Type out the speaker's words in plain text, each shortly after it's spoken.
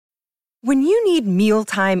When you need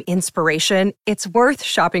mealtime inspiration, it's worth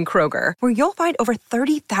shopping Kroger, where you'll find over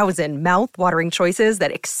 30,000 mouth-watering choices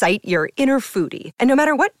that excite your inner foodie. And no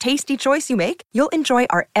matter what tasty choice you make, you'll enjoy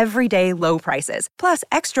our everyday low prices, plus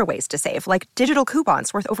extra ways to save, like digital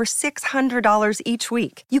coupons worth over $600 each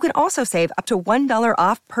week. You can also save up to $1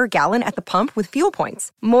 off per gallon at the pump with fuel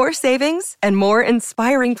points. More savings and more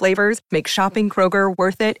inspiring flavors make shopping Kroger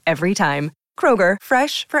worth it every time. Kroger,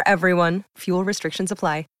 fresh for everyone. Fuel restrictions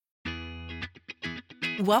apply.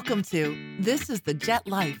 Welcome to This is the Jet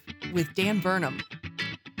Life with Dan Burnham,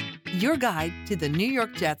 your guide to the New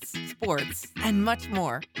York Jets, sports, and much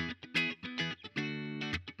more.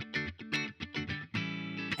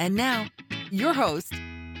 And now, your host,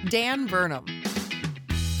 Dan Burnham.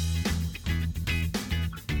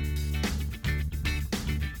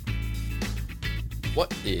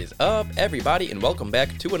 What is up, everybody, and welcome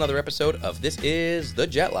back to another episode of This is the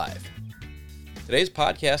Jet Life. Today's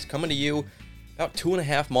podcast coming to you about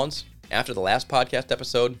 2.5 months after the last podcast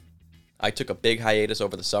episode. I took a big hiatus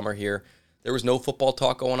over the summer here. There was no football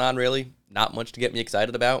talk going on, really. Not much to get me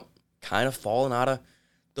excited about. Kind of falling out of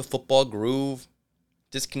the football groove,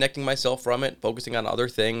 disconnecting myself from it, focusing on other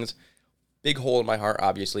things. Big hole in my heart,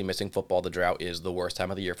 obviously. Missing football, the drought is the worst time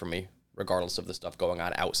of the year for me, regardless of the stuff going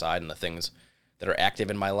on outside and the things that are active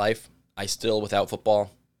in my life. I still, without football,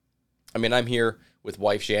 I'm here with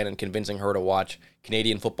wife Shannon, convincing her to watch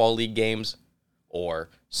Canadian Football League games, or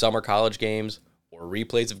summer college games, or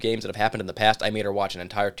replays of games that have happened in the past. I made her watch an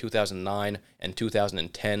entire 2009 and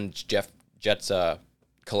 2010 Jets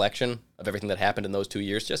collection of everything that happened in those 2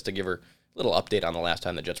 years, just to give her a little update on the last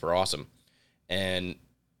time the Jets were awesome. And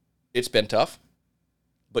it's been tough,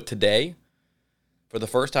 but today, for the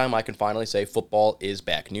first time, I can finally say football is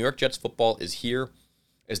back. New York Jets football is here,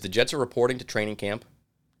 as the Jets are reporting to training camp,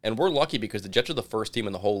 and we're lucky because the Jets are the first team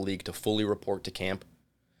in the whole league to fully report to camp.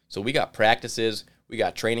 So we got practices, we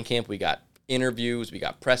got training camp, we got interviews, we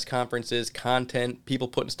got press conferences, content, people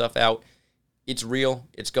putting stuff out. It's real,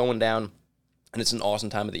 it's going down, and it's an awesome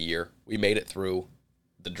time of the year. We made it through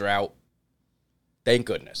the drought. Thank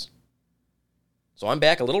goodness. So I'm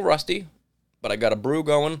back a little rusty, but I got a brew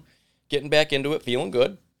going, getting back into it, feeling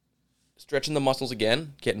good, stretching the muscles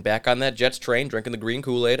again, getting back on that Jets train, drinking the green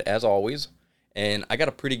Kool-Aid as always. And I got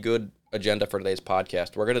a pretty good agenda for today's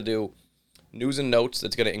podcast. We're going to do news and notes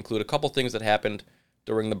that's going to include a couple things that happened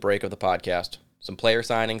during the break of the podcast. Some player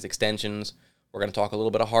signings, extensions. We're going to talk a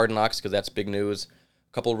little bit of Hard Knocks because that's big news.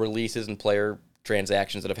 A couple of releases and player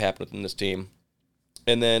transactions that have happened within this team.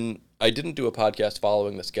 And then I didn't do a podcast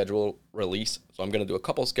following the schedule release, so I'm going to do a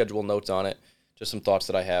couple schedule notes on it. Just some thoughts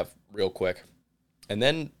that I have real quick. And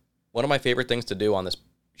then one of my favorite things to do on this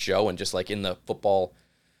show and just like in the football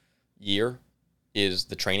year is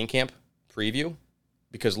the training camp preview.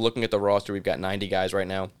 Because looking at the roster, we've got 90 guys right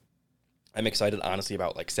now. I'm excited, honestly,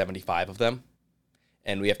 about like 75 of them.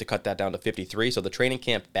 And we have to cut that down to 53. So the training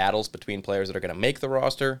camp battles between players that are going to make the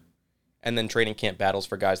roster, and then training camp battles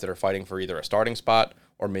for guys that are fighting for either a starting spot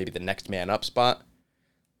or maybe the next man up spot.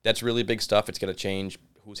 That's really big stuff. It's going to change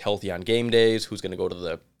who's healthy on game days, who's going to go to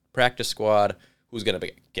the practice squad, who's going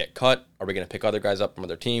to get cut. Are we going to pick other guys up from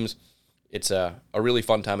other teams? It's a really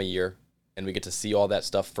fun time of year, and we get to see all that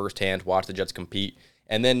stuff firsthand, watch the Jets compete.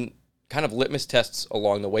 And then kind of litmus tests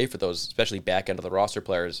along the way for those, especially back end of the roster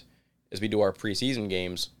players. As we do our preseason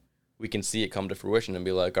games, we can see it come to fruition and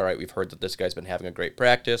be like, all right, we've heard that this guy's been having a great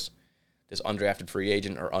practice, this undrafted free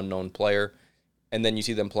agent or unknown player. And then you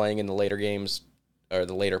see them playing in the later games or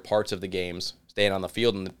the later parts of the games, staying on the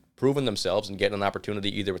field and proving themselves and getting an opportunity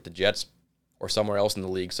either with the Jets or somewhere else in the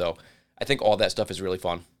league. So I think all that stuff is really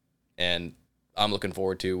fun. And I'm looking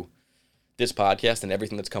forward to this podcast and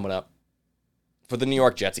everything that's coming up for the New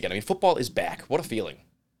York Jets again. Football is back. What a feeling.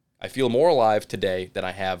 I feel more alive today than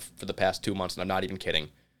I have for the past 2 months, and I'm not even kidding.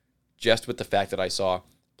 Just with the fact that I saw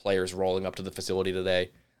players rolling up to the facility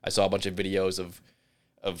today. I saw a bunch of videos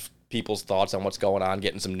of people's thoughts on what's going on,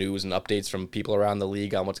 getting some news and updates from people around the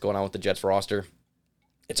league on what's going on with the Jets roster.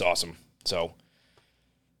 It's awesome. So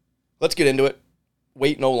let's get into it.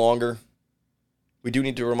 Wait no longer. We do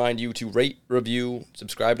need to remind you to rate, review,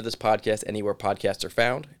 subscribe to this podcast anywhere podcasts are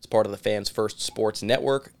found. It's part of the Fans First Sports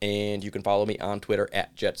Network, and you can follow me on Twitter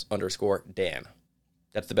at Jets_Dan.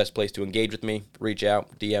 That's the best place to engage with me. Reach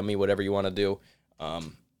out, DM me, whatever you want to do.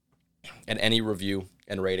 And any review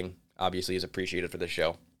and rating, obviously, is appreciated for this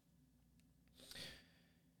show.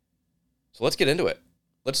 So let's get into it.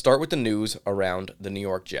 Let's start with the news around the New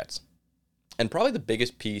York Jets. And probably the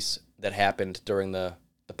biggest piece that happened during the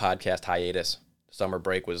podcast hiatus, summer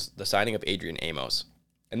break, was the signing of Adrian Amos.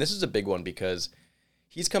 And this is a big one because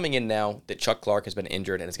he's coming in now that Chuck Clark has been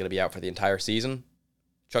injured and is going to be out for the entire season.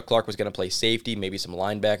 Chuck Clark was going to play safety, maybe some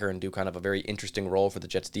linebacker, and do kind of a very interesting role for the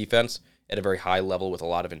Jets defense at a very high level with a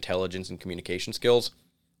lot of intelligence and communication skills.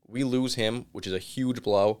 We lose him, which is a huge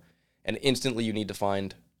blow, and instantly you need to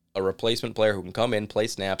find a replacement player who can come in, play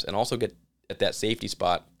snaps, and also get at that safety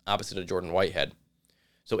spot opposite of Jordan Whitehead.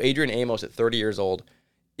 So Adrian Amos at 30 years old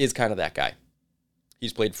is kind of that guy.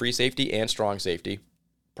 He's played free safety and strong safety.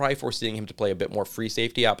 Probably foreseeing him to play a bit more free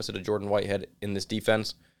safety opposite of Jordan Whitehead in this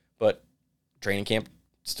defense, but training camp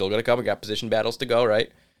still going to come. We got position battles to go,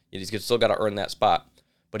 right? He's still got to earn that spot.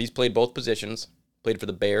 But he's played both positions, played for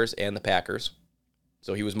the Bears and the Packers.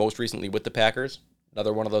 So he was most recently with the Packers.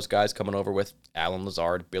 Another one of those guys coming over with Alan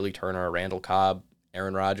Lazard, Billy Turner, Randall Cobb,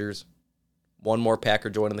 Aaron Rodgers. One more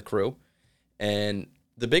Packer joining the crew. And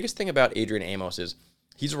the biggest thing about Adrian Amos is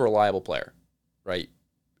he's a reliable player, right?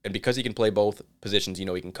 And because he can play both positions, he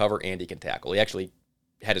can cover and he can tackle. He actually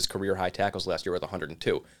had his career high tackles last year with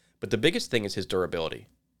 102. But the biggest thing is his durability.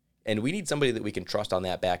 And we need somebody that we can trust on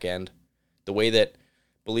that back end. The way that,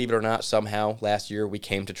 believe it or not, somehow last year we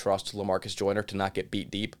came to trust LaMarcus Joyner to not get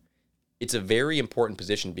beat deep. It's a very important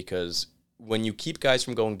position because when you keep guys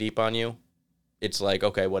from going deep on you, it's like,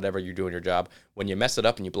 okay, whatever, you're doing your job. When you mess it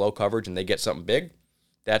up and you blow coverage and they get something big,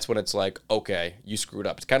 that's when it's like, okay, you screwed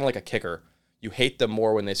up. It's kind of like a kicker. You hate them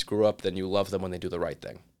more when they screw up than you love them when they do the right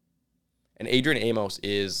thing. And Adrian Amos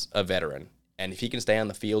is a veteran. And if he can stay on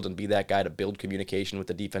the field and be that guy to build communication with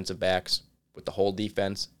the defensive backs, with the whole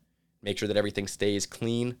defense, make sure that everything stays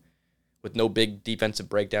clean with no big defensive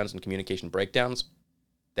breakdowns and communication breakdowns,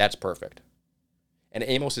 that's perfect. And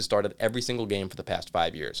Amos has started every single game for the past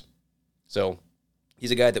 5 years. So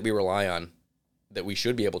he's a guy that we rely on, that we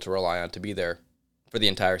should be able to rely on to be there for the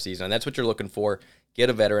entire season. And that's what you're looking for.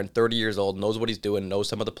 Get a veteran, 30 years old, knows what he's doing, knows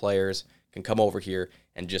some of the players, can come over here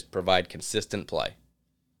and just provide consistent play.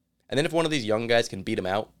 And then if one of these young guys can beat him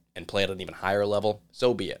out and play at an even higher level,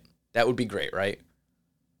 so be it. That would be great, right?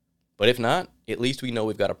 But if not, at least we know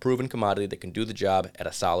we've got a proven commodity that can do the job at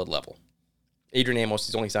a solid level. Adrian Amos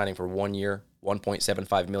is only signing for 1 year,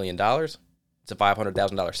 $1.75 million. It's a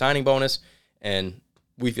 $500,000 signing bonus, and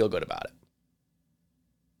we feel good about it.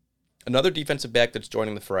 Another defensive back that's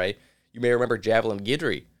joining the fray, you may remember Javelin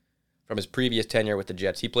Guidry from his previous tenure with the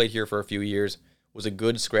Jets. He played here for a few years, was a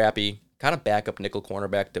good, scrappy, kind of backup nickel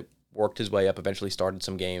cornerback that worked his way up, eventually started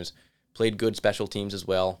some games, played good special teams as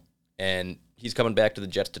well, and he's coming back to the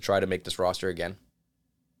Jets to try to make this roster again.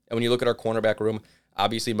 And when you look at our cornerback room,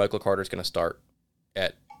 obviously Michael Carter's going to start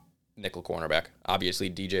at nickel cornerback. Obviously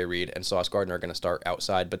DJ Reed and Sauce Gardner are going to start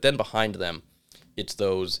outside, but then behind them, it's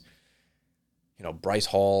those, Bryce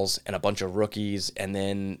Halls and a bunch of rookies, and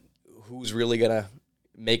then who's really going to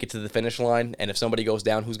make it to the finish line, and if somebody goes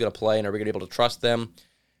down, who's going to play, and are we going to be able to trust them?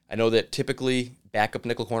 I know that typically backup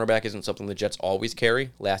nickel cornerback isn't something the Jets always carry.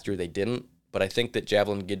 Last year they didn't, but I think that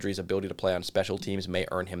Javelin Guidry's ability to play on special teams may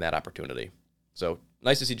earn him that opportunity. So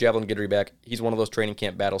nice to see Javelin Guidry back. He's one of those training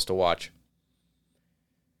camp battles to watch.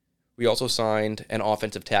 We also signed an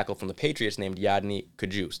offensive tackle from the Patriots named Yadni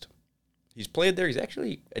Kajust. He's played there. He's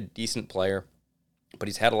actually a decent player, but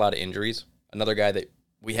he's had a lot of injuries. Another guy that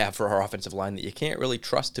we have for our offensive line that you can't really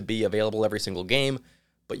trust to be available every single game,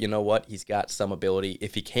 but you know what? He's got some ability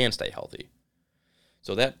if he can stay healthy.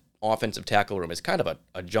 So that offensive tackle room is kind of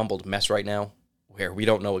a jumbled mess right now, where we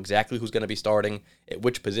don't know exactly who's going to be starting, at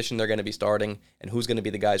which position they're going to be starting, and who's going to be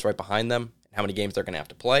the guys right behind them, and how many games they're going to have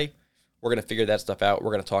to play. We're going to figure that stuff out.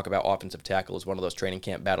 We're going to talk about offensive tackle as one of those training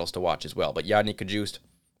camp battles to watch as well. But Yadni Kajust,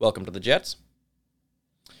 welcome to the Jets.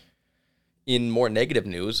 In more negative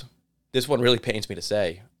news, this one really pains me to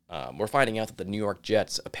say. We're finding out that the New York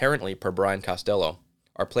Jets, apparently per Brian Costello,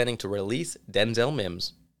 are planning to release Denzel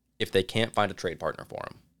Mims if they can't find a trade partner for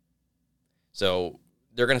him. So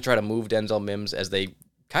they're going to try to move Denzel Mims as they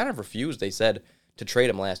kind of refused, they said, to trade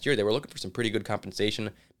him last year. They were looking for some pretty good compensation.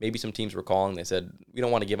 Maybe some teams were calling. They said, we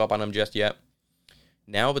don't want to give up on him just yet.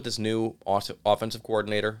 Now with this new offensive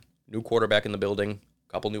coordinator, new quarterback in the building,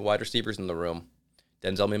 a couple new wide receivers in the room,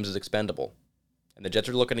 Denzel Mims is expendable. And the Jets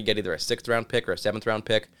are looking to get either a 6th-round pick or a 7th-round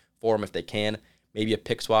pick for him if they can. Maybe a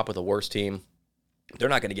pick swap with a worse team. They're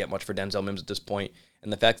not going to get much for Denzel Mims at this point.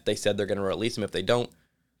 And the fact that they said they're going to release him if they don't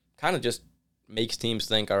kind of just makes teams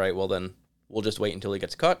think, all right, well then we'll just wait until he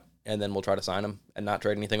gets cut, and then we'll try to sign him and not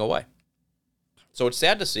trade anything away. So it's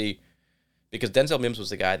sad to see, because Denzel Mims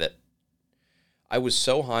was the guy that I was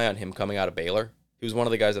so high on him coming out of Baylor. He was one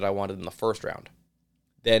of the guys that I wanted in the first round.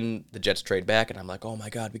 Then the Jets trade back, and I'm like, oh my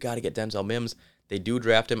God, we got to get Denzel Mims. They do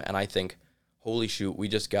draft him, and I think, holy shoot, we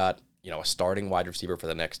just got, a starting wide receiver for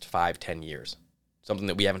the next 5-10 years. Something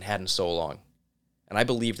that we haven't had in so long. And I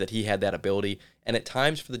believe that he had that ability, and at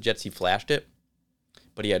times for the Jets he flashed it,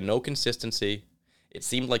 but he had no consistency. it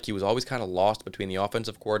seemed like he was always kind of lost between the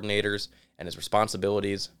offensive coordinators and his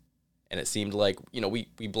responsibilities. And it seemed like,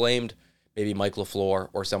 we blamed maybe Mike LaFleur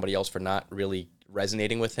or somebody else for not really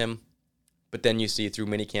resonating with him. But then you see through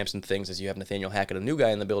mini camps and things, as you have Nathaniel Hackett, a new guy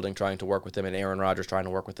in the building, trying to work with him, and Aaron Rodgers trying to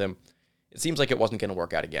work with him, it seems like it wasn't going to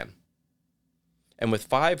work out again. And with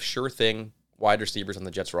 5 sure thing wide receivers on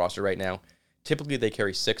the Jets roster right now, typically they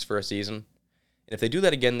carry 6 for a season. And if they do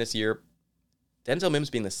that again this year, Denzel Mims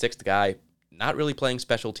being the 6th guy, not really playing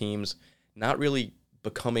special teams, not really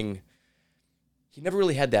becoming... He never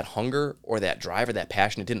really had that hunger or that drive or that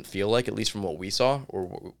passion. It didn't feel like, at least from what we saw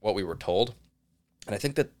or what we were told. And I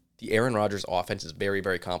think that the Aaron Rodgers offense is very,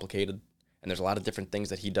 very complicated, and there's a lot of different things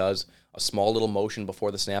that he does. A small little motion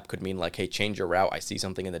before the snap could mean like, hey, change your route. I see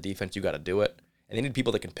something in the defense. You got to do it. And they need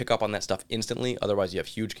people that can pick up on that stuff instantly. Otherwise, you have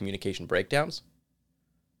huge communication breakdowns.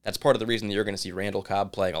 That's part of the reason that you're going to see Randall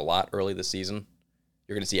Cobb playing a lot early this season.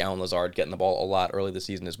 You're going to see Allen Lazard getting the ball a lot early this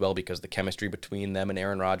season as well, because the chemistry between them and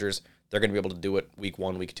Aaron Rodgers, they're going to be able to do it week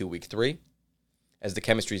 1, week 2, week 3. As the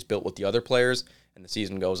chemistry is built with the other players and the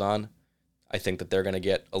season goes on, I think that they're going to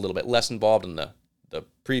get a little bit less involved, and the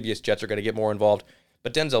previous Jets are going to get more involved.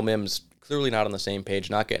 But Denzel Mims, clearly not on the same page,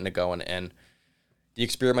 not getting it going, and the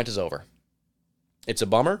experiment is over. It's a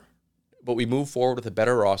bummer, but we move forward with a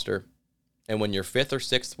better roster, and when your 5th or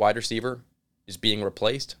 6th wide receiver is being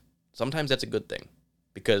replaced, sometimes that's a good thing,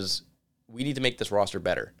 because we need to make this roster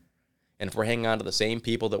better. And if we're hanging on to the same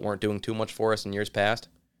people that weren't doing too much for us in years past,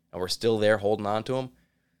 and we're still there holding on to them,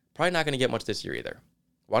 probably not going to get much this year either.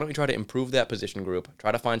 Why don't we try to improve that position group,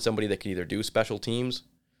 try to find somebody that can either do special teams,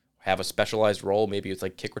 have a specialized role, maybe it's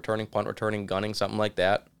like kick returning, punt returning, gunning, something like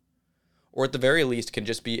that, or at the very least can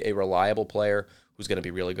just be a reliable player who's going to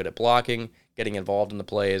be really good at blocking, getting involved in the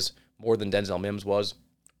plays more than Denzel Mims was,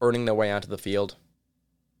 earning their way onto the field.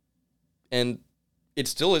 And it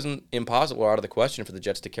still isn't impossible or out of the question for the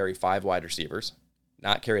Jets to carry 5 wide receivers,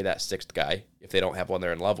 not carry that 6th guy if they don't have one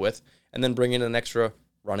they're in love with, and then bring in an extra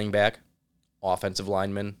running back, offensive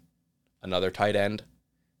lineman, another tight end.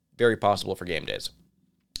 Very possible for game days.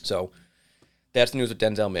 So that's the news with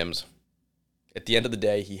Denzel Mims. At the end of the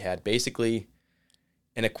day, he had basically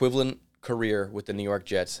an equivalent career with the New York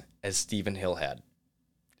Jets as Stephen Hill had.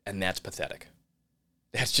 And that's pathetic.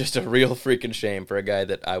 That's just a real freaking shame for a guy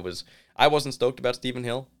that I wasn't stoked about Stephen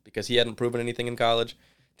Hill because he hadn't proven anything in college.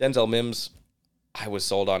 Denzel Mims, I was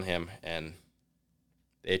sold on him, and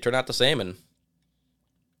they turned out the same, and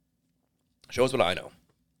shows what I know.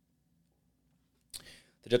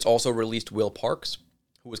 The Jets also released Will Parks,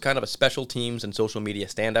 who was kind of a special teams and social media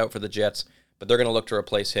standout for the Jets, but they're going to look to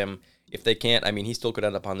replace him. If they can't, he still could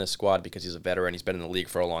end up on this squad because he's a veteran. He's been in the league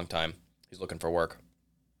for a long time. He's looking for work.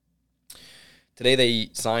 Today they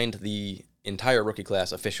signed the entire rookie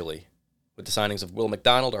class officially. With the signings of Will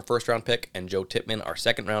McDonald, our first-round pick, and Joe Tippmann, our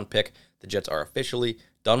second-round pick, the Jets are officially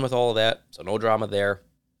done with all of that, so no drama there.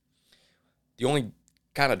 The only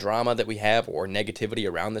kind of drama that we have or negativity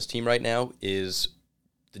around this team right now is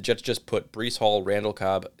the Jets just put Breece Hall, Randall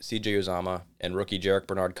Cobb, CJ Uzomah, and rookie Jarek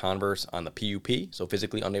Bernard-Converse on the PUP, so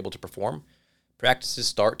physically unable to perform. Practices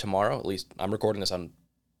start tomorrow. At least I'm recording this on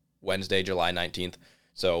Wednesday, July 19th.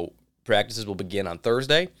 So practices will begin on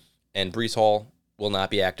Thursday, and Breece Hall will not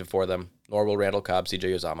be active for them, nor will Randall Cobb,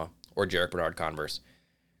 CJ Uzomah, or Jarek Bernard-Converse.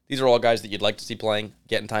 These are all guys that you'd like to see playing,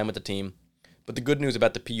 getting time with the team. But the good news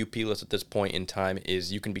about the PUP list at this point in time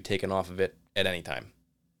is you can be taken off of it at any time.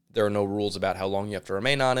 There are no rules about how long you have to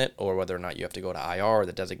remain on it or whether or not you have to go to IR or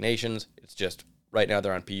the designations. It's just right now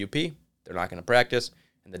they're on PUP. They're not going to practice.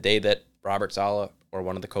 And the day that Robert Saleh or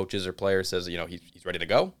one of the coaches or players says, he's ready to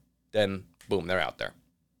go, then boom, they're out there.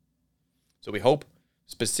 So we hope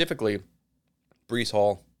specifically Breece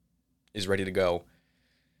Hall is ready to go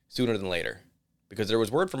sooner than later. Because there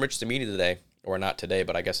was word from Rich Cimini today, or not today,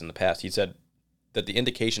 but I guess in the past, he said that the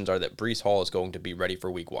indications are that Breece Hall is going to be ready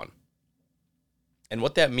for week 1. And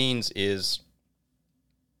what that means is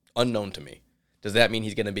unknown to me. Does that mean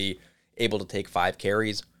he's going to be able to take 5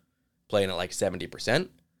 carries, playing at like 70%?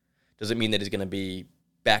 Does it mean that he's going to be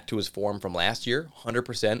back to his form from last year?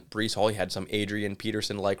 100%. Breece Hall, he had some Adrian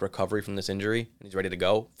Peterson-like recovery from this injury, and he's ready to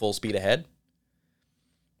go, full speed ahead.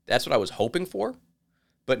 That's what I was hoping for.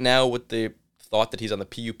 But now with the thought that he's on the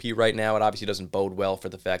PUP right now, it obviously doesn't bode well for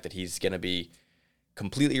the fact that he's going to be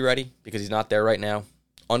completely ready because he's not there right now.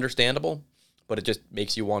 Understandable, but it just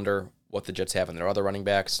makes you wonder what the Jets have in their other running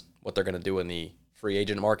backs, what they're going to do in the free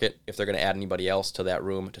agent market, if they're going to add anybody else to that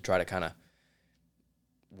room to try to kind of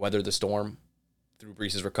weather the storm through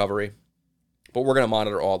Breece's recovery. But we're going to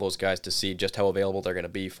monitor all those guys to see just how available they're going to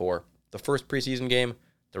be for the first preseason game,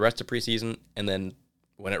 the rest of preseason, and then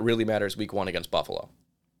when it really matters, week 1 against Buffalo.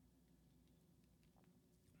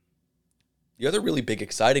 The other really big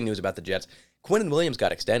exciting news about the Jets, Quinnen Williams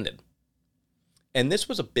got extended. And this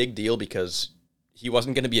was a big deal because he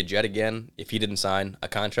wasn't going to be a Jet again if he didn't sign a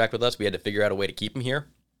contract with us. We had to figure out a way to keep him here.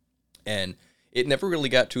 And it never really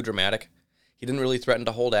got too dramatic. He didn't really threaten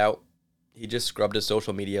to hold out. He just scrubbed his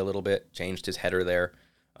social media a little bit, changed his header there.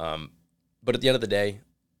 But at the end of the day,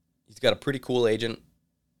 he's got a pretty cool agent,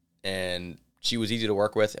 and she was easy to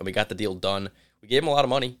work with, and we got the deal done. We gave him a lot of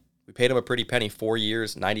money. We paid him a pretty penny, 4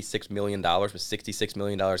 years, $96 million with $66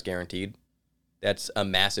 million guaranteed. That's a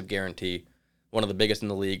massive guarantee, one of the biggest in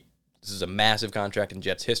the league. This is a massive contract in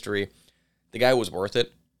Jets history. The guy was worth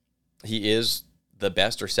it. He is the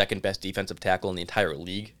best or second best defensive tackle in the entire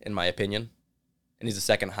league, in my opinion. And he's the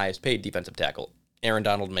second highest paid defensive tackle. Aaron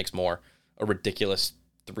Donald makes more. A ridiculous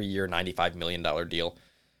 3-year, $95 million deal.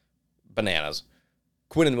 Bananas.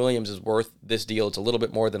 Quinnen Williams is worth this deal. It's a little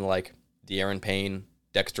bit more than like De'Aaron Payne,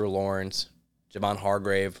 Dexter Lawrence, Javon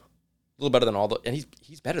Hargrave. A little better than all those. And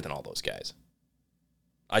he's better than all those guys.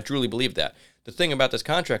 I truly believe that. The thing about this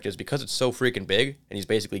contract is because it's so freaking big, and he's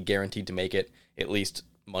basically guaranteed to make it at least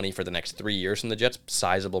money for the next 3 years from the Jets,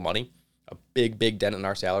 sizable money, a big, big dent in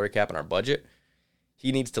our salary cap and our budget,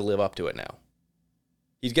 he needs to live up to it now.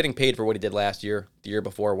 He's getting paid for what he did last year, the year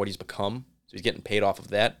before, what he's become, so he's getting paid off of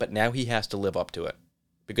that, but now he has to live up to it.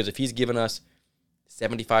 Because if he's given us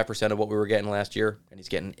 75% of what we were getting last year, and he's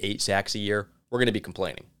getting 8 sacks a year, we're going to be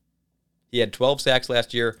complaining. He had 12 sacks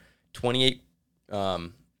last year, 28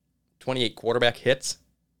 quarterback hits,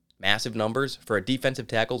 massive numbers. For a defensive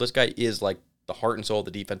tackle, this guy is like the heart and soul of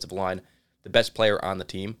the defensive line, the best player on the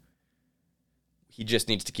team. He just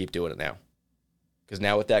needs to keep doing it now. Because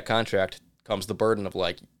now with that contract comes the burden of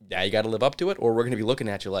like, now you got to live up to it, or we're going to be looking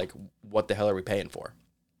at you like, what the hell are we paying for?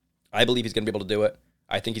 I believe he's going to be able to do it.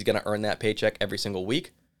 I think he's going to earn that paycheck every single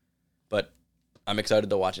week, but I'm excited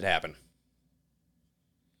to watch it happen.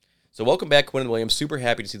 So welcome back, Quinnen Williams. Super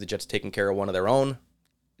happy to see the Jets taking care of one of their own.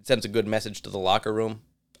 It sends a good message to the locker room,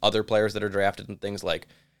 other players that are drafted, and things like,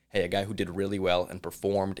 hey, a guy who did really well and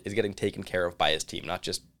performed is getting taken care of by his team, not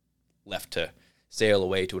just left to sail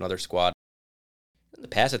away to another squad. In the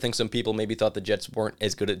past, I think some people maybe thought the Jets weren't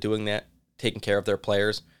as good at doing that, taking care of their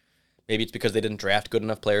players. Maybe it's because they didn't draft good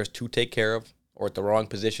enough players to take care of, or at the wrong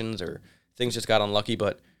positions, or things just got unlucky,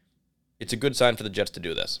 but it's a good sign for the Jets to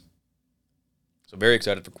do this. So very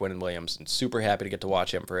excited for Quinnen Williams, and super happy to get to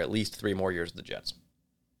watch him for at least 3 more years of the Jets.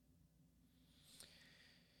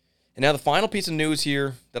 And now the final piece of news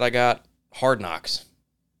here that I got, Hard Knocks.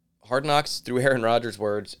 Hard Knocks, through Aaron Rodgers'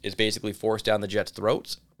 words, is basically forced down the Jets'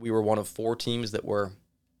 throats. We were one of 4 teams that were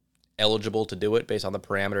eligible to do it based on the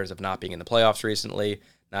parameters of not being in the playoffs recently,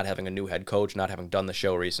 not having a new head coach, not having done the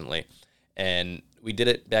show recently. And we did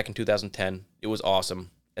it back in 2010. It was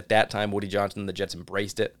awesome. At that time, Woody Johnson and the Jets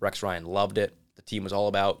embraced it. Rex Ryan loved it. The team was all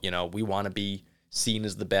about, we want to be seen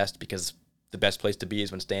as the best because the best place to be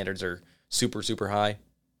is when standards are super, super high.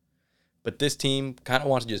 But this team kind of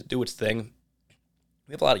wants to just do its thing.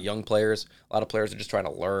 We have a lot of young players. A lot of players are just trying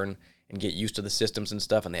to learn and get used to the systems and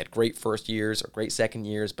stuff. And they had great first years or great second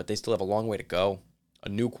years, but they still have a long way to go. A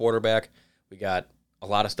new quarterback. We got a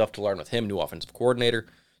lot of stuff to learn with him, new offensive coordinator.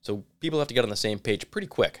 So people have to get on the same page pretty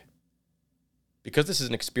quick. Because this is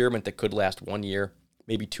an experiment that could last 1 year,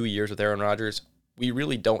 maybe 2 years with Aaron Rodgers, we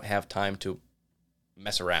really don't have time to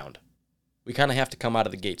mess around. We kind of have to come out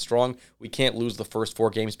of the gate strong. We can't lose the first 4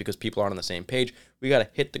 games because people aren't on the same page. We got to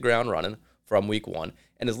hit the ground running from week 1,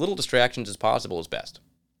 and as little distractions as possible is best.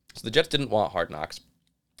 So the Jets didn't want Hard Knocks.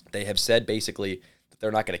 They have said basically that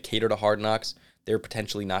they're not going to cater to Hard Knocks. They're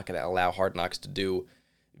potentially not going to allow Hard Knocks to do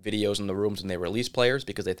videos in the rooms when they release players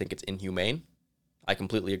because they think it's inhumane. I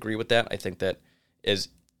completely agree with that. I think that as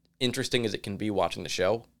interesting as it can be watching the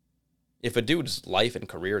show, if a dude's life and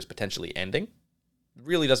career is potentially ending, there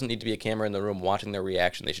really doesn't need to be a camera in the room watching their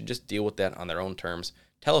reaction. They should just deal with that on their own terms.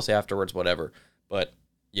 Tell us afterwards, whatever. But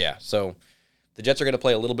yeah, so the Jets are going to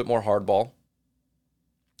play a little bit more hardball.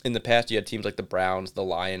 In the past, you had teams like the Browns, the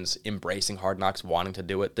Lions embracing Hard Knocks, wanting to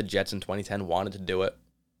do it. The Jets in 2010 wanted to do it.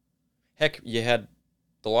 Heck, you had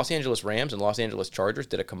the Los Angeles Rams and Los Angeles Chargers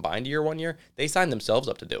did a combined year 1 year. They signed themselves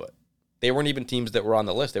up to do it. They weren't even teams that were on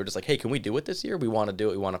the list. They were just like, hey, can we do it this year? We want to do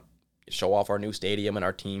it. We want to show off our new stadium and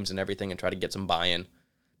our teams and everything and try to get some buy-in.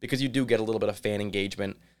 Because you do get a little bit of fan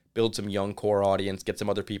engagement, build some young core audience, get some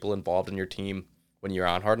other people involved in your team when you're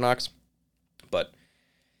on Hard Knocks. But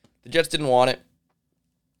the Jets didn't want it.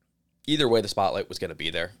 Either way, the spotlight was going to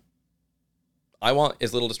be there. I want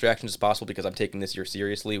as little distractions as possible because I'm taking this year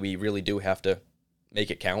seriously. We really do have to make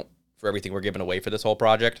it count for everything we're giving away for this whole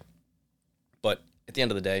project. But at the end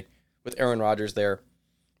of the day, with Aaron Rodgers there,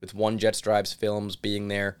 with One Jets Drives Films being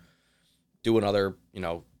there, doing other,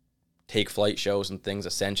 take flight shows and things,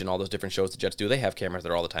 Ascension, all those different shows the Jets do, they have cameras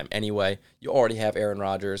there all the time anyway. You already have Aaron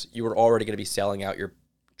Rodgers. You were already going to be selling out your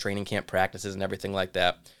training camp practices and everything like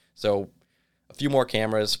that. So a few more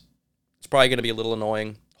cameras. It's probably going to be a little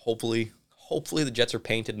annoying. Hopefully the Jets are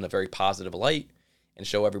painted in a very positive light and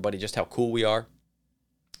show everybody just how cool we are.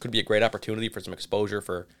 Could be a great opportunity for some exposure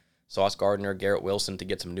for Sauce Gardner, Garrett Wilson to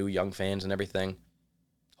get some new young fans and everything.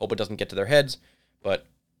 Hope it doesn't get to their heads, but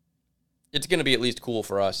it's going to be at least cool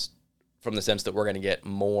for us from the sense that we're going to get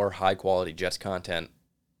more high-quality Jets content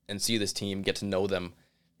and see this team, get to know them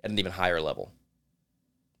at an even higher level.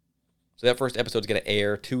 So that first episode is going to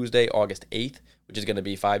air Tuesday, August 8th, which is going to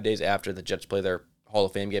be 5 days after the Jets play their Hall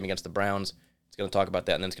of Fame game against the Browns. It's going to talk about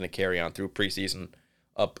that, and then it's going to carry on through preseason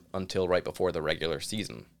up until right before the regular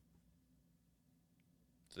season.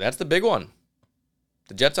 So that's the big one.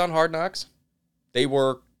 The Jets on Hard Knocks, they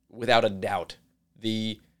were, without a doubt,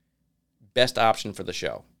 the best option for the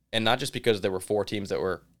show. And not just because there were 4 teams that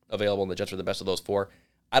were available and the Jets were the best of those 4.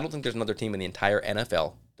 I don't think there's another team in the entire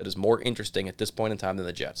NFL that is more interesting at this point in time than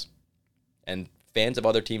the Jets. And fans of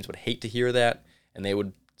other teams would hate to hear that, and they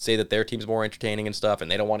would say that their team's more entertaining and stuff, and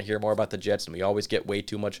they don't want to hear more about the Jets, and we always get way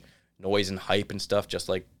too much noise and hype and stuff, just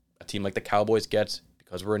like a team like the Cowboys gets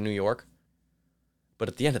because we're in New York. But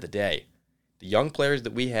at the end of the day, the young players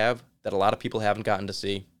that we have that a lot of people haven't gotten to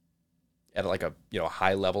see at like a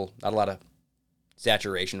high level, not a lot of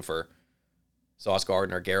saturation for Sauce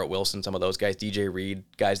Gardner, Garrett Wilson, some of those guys, DJ Reed,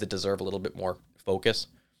 guys that deserve a little bit more focus,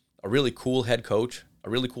 a really cool head coach, a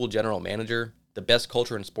really cool general manager, the best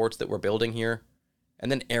culture in sports that we're building here,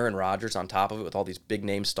 and then Aaron Rodgers on top of it with all these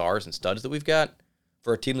big-name stars and studs that we've got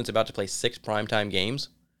for a team that's about to play 6 primetime games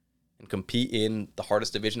and compete in the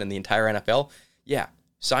hardest division in the entire NFL. Yeah,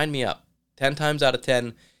 sign me up. 10 times out of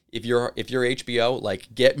 10, if you're HBO,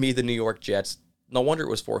 like, get me the New York Jets. No wonder it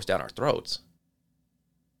was forced down our throats.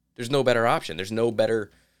 There's no better option. There's no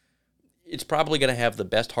better. It's probably going to have the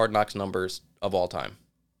best Hard Knocks numbers of all time.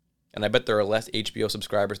 And I bet there are less HBO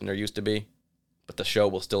subscribers than there used to be, but the show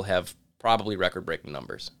will still have probably record-breaking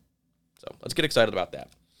numbers. So let's get excited about that.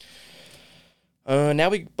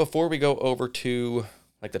 Before we go over to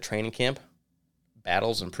like the training camp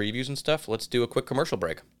battles and previews and stuff, let's do a quick commercial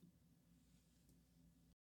break.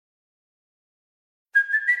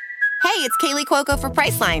 Hey, it's Kaylee Cuoco for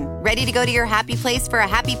Priceline. Ready to go to your happy place for a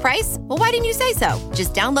happy price? Well, why didn't you say so?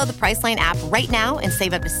 Just download the Priceline app right now and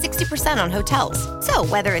save up to 60% on hotels. So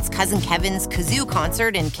whether it's Cousin Kevin's Kazoo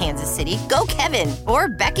Concert in Kansas City, go Kevin, or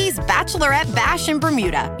Becky's Bachelorette Bash in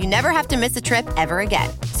Bermuda, you never have to miss a trip ever again.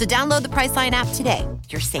 So download the Priceline app today.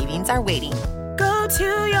 Your savings are waiting. Go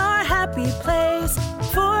to your happy place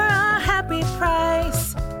for a happy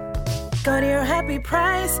price. Go to your happy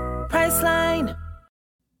price, Priceline.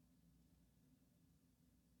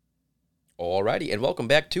 Alrighty, and welcome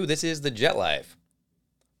back to This is the Jet Life.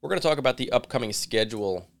 We're going to talk about the upcoming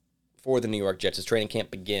schedule for the New York Jets as training camp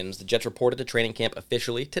begins. The Jets reported to training camp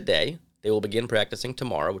officially today. They will begin practicing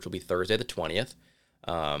tomorrow, which will be Thursday the 20th.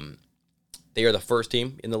 They are the first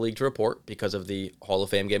team in the league to report because of the Hall of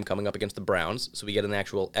Fame game coming up against the Browns, so we get an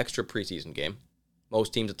actual extra preseason game.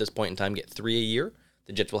 Most teams at this point in time get 3 a year.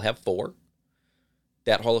 The Jets will have 4.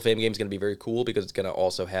 That Hall of Fame game is going to be very cool because it's going to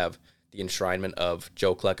also have the enshrinement of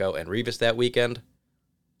Joe Klecko and Revis that weekend.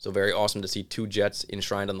 So very awesome to see 2 Jets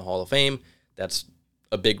enshrined in the Hall of Fame. That's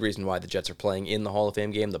a big reason why the Jets are playing in the Hall of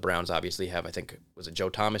Fame game. The Browns obviously have, I think, was it Joe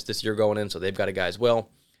Thomas this year going in, so they've got a guy as well.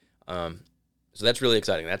 So that's really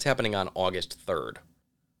exciting. That's happening on August 3rd,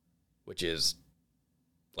 which is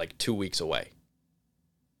like 2 weeks away.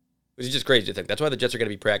 Which is just crazy to think. That's why the Jets are going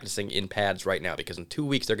to be practicing in pads right now, because in 2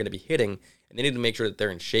 weeks they're going to be hitting, and they need to make sure that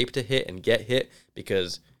they're in shape to hit and get hit,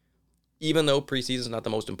 because even though preseason is not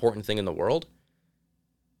the most important thing in the world,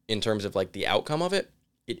 in terms of like the outcome of it,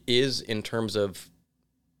 it is in terms of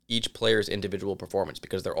each player's individual performance,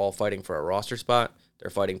 because they're all fighting for a roster spot.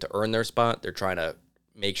 They're fighting to earn their spot. They're trying to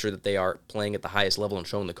make sure that they are playing at the highest level and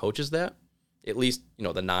showing the coaches that, at least,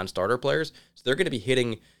 the non-starter players. So they're going to be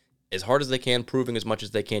hitting as hard as they can, proving as much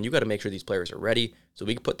as they can. You got to make sure these players are ready. So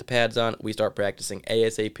we can put the pads on. We start practicing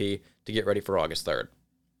ASAP to get ready for August 3rd.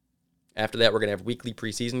 After that, we're going to have weekly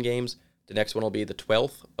preseason games. The next one will be the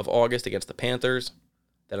 12th of August against the Panthers.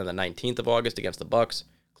 Then on the 19th of August against the Bucks.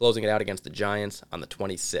 Closing it out against the Giants on the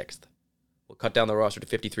 26th. We'll cut down the roster to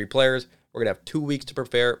 53 players. We're going to have 2 weeks to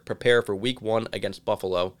prepare for Week 1 against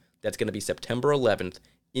Buffalo. That's going to be September 11th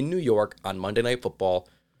in New York on Monday Night Football.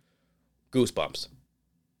 Goosebumps.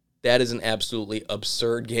 That is an absolutely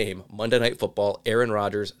absurd game. Monday Night Football, Aaron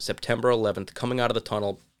Rodgers, September 11th, coming out of the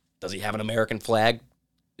tunnel. Does he have an American flag?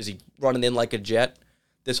 Is he running in like a jet?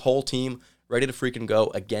 This whole team ready to freaking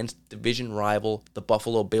go against division rival, the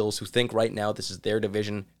Buffalo Bills, who think right now this is their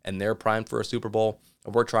division and they're primed for a Super Bowl.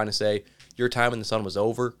 And we're trying to say, your time in the sun was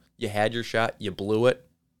over. You had your shot. You blew it.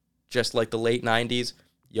 Just like the late 90s.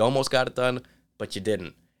 You almost got it done, but you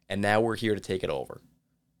didn't. And now we're here to take it over.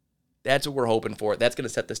 That's what we're hoping for. That's going to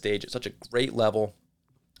set the stage at such a great level.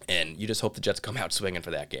 And you just hope the Jets come out swinging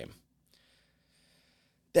for that game.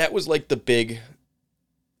 That was like probably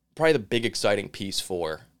the big exciting piece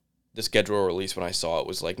for the schedule release when I saw it,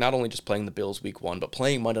 was like not only just playing the Bills week 1, but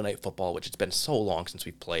playing Monday Night Football, which it's been so long since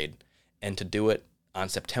we've played. And to do it on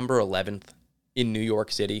September 11th in New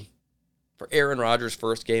York City for Aaron Rodgers'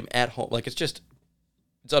 first game at home. Like, it's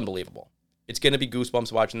unbelievable. It's going to be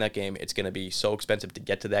goosebumps watching that game. It's going to be so expensive to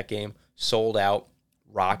get to that game. Sold out,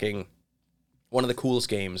 rocking. One of the coolest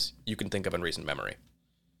games you can think of in recent memory.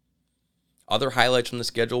 Other highlights from the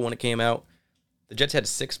schedule when it came out, the Jets have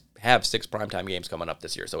six primetime games coming up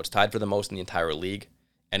this year, so it's tied for the most in the entire league,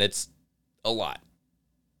 and it's a lot.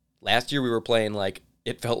 Last year we were playing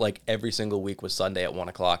it felt like every single week was Sunday at 1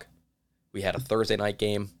 o'clock. We had a Thursday night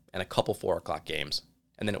game and a couple 4 o'clock games,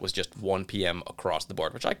 and then it was just 1 p.m. across the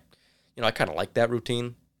board, which I kind of like that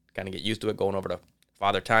routine, kind of get used to it, going over to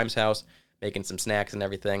Father Time's house, making some snacks and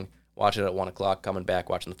everything, watching it at 1 o'clock, coming back,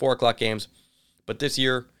 watching the 4 o'clock games. But this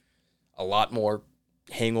year, a lot more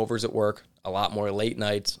hangovers at work, a lot more late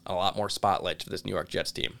nights, a lot more spotlights for this New York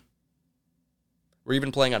Jets team. We're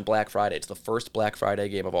even playing on Black Friday. It's the first Black Friday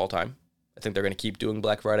game of all time. I think they're going to keep doing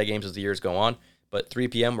Black Friday games as the years go on. But 3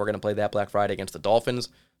 p.m., we're going to play that Black Friday against the Dolphins.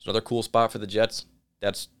 It's another cool spot for the Jets.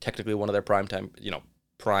 That's technically one of their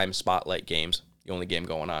prime spotlight games, the only game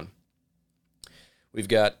going on. We've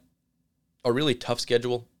got a really tough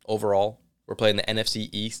schedule overall. We're playing the NFC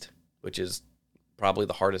East, which is probably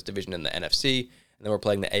the hardest division in the NFC. And then we're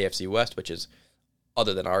playing the AFC West, which is,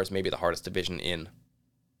 other than ours, maybe the hardest division in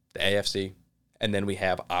the AFC. And then we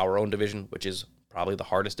have our own division, which is probably the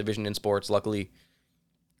hardest division in sports. Luckily,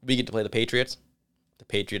 we get to play the Patriots. The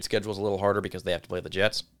Patriots' schedule is a little harder because they have to play the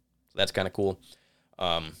Jets. So that's kind of cool.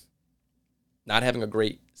 Not having a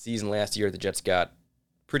great season last year, the Jets got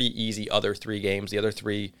pretty easy other 3 games. The other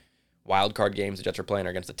 3 wild card games the Jets are playing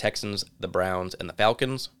are against the Texans, the Browns, and the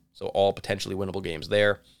Falcons. So all potentially winnable games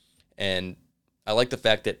there. And I like the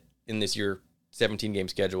fact that in this year 17-game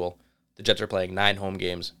schedule, the Jets are playing 9 home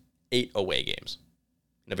games, 8 away games.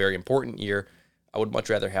 In a very important year, I would much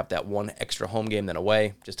rather have that 1 extra home game than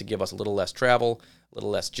away, just to give us a little less travel, a little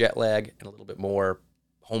less jet lag, and a little bit more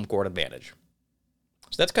home court advantage.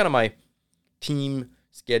 So that's kind of my team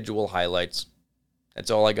schedule highlights.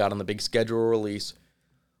 That's all I got on the big schedule release.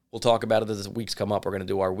 We'll talk about it as the weeks come up. We're going to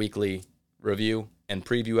do our weekly review and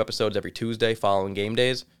preview episodes every Tuesday following game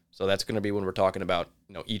days. So that's going to be when we're talking about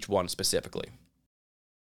each one specifically.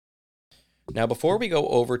 Now, before we go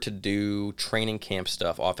over to do training camp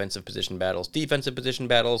stuff, offensive position battles, defensive position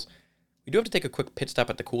battles, we do have to take a quick pit stop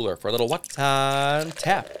at the cooler for a little What's on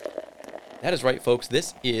Tap. That is right, folks.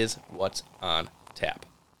 This is What's on Tap.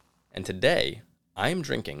 And today, I'm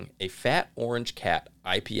drinking a Fat Orange Cat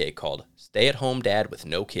IPA called Stay at Home Dad with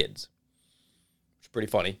No Kids. Which is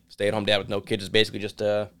pretty funny. Stay at Home Dad with No Kids is basically just,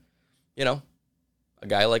 a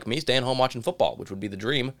guy like me staying home watching football, which would be the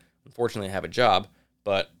dream. Unfortunately, I have a job,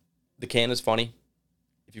 but the can is funny.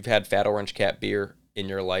 If you've had Fat Orange Cat beer in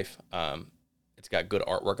your life, it's got good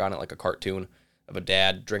artwork on it, like a cartoon of a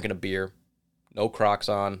dad drinking a beer, no Crocs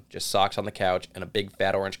on, just socks on the couch, and a big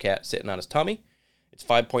Fat Orange Cat sitting on his tummy. It's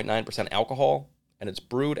 5.9% alcohol, and it's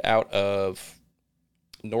brewed out of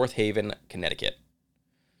North Haven, Connecticut.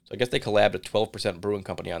 So I guess they collabed with 12% Brewing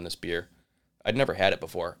Company on this beer. I'd never had it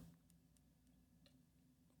before,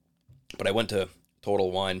 but I went to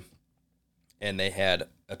Total Wine, and they had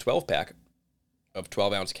a 12-pack of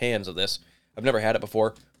 12-ounce cans of this. I've never had it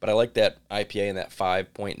before, but I like that IPA in that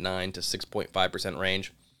 5.9 to 6.5%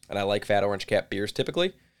 range, and I like Fat Orange Cat beers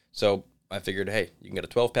typically, so I figured, hey, you can get a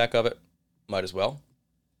 12-pack of it, might as well.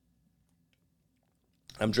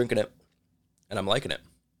 I'm drinking it, and I'm liking it.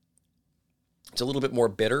 It's a little bit more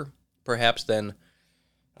bitter, perhaps, than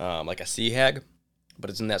like a Sea Hag, but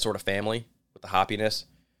it's in that sort of family with the hoppiness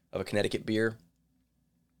of a Connecticut beer.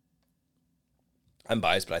 I'm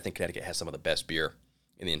biased, but I think Connecticut has some of the best beer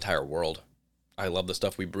in the entire world. I love the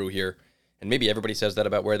stuff we brew here, and maybe everybody says that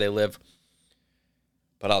about where they live,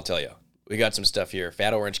 but I'll tell you, we got some stuff here.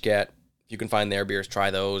 Fat Orange Cat, if you can find their beers,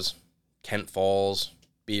 try those. Kent Falls,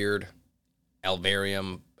 Beard,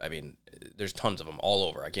 Alvarium. I mean, there's tons of them all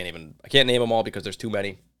over. I can't name them all because there's too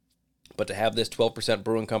many. But to have this 12%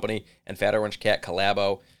 Brewing Company and Fat Orange Cat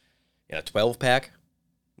collabo in a 12-pack,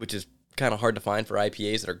 which is kind of hard to find for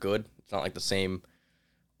IPAs that are good. It's not like the same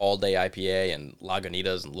all-day IPA and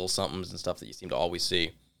Lagunitas and little somethings and stuff that you seem to always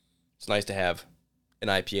see. It's nice to have an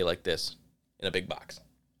IPA like this in a big box.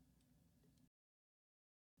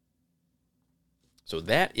 So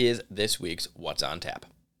that is this week's What's on Tap.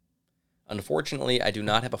 Unfortunately, I do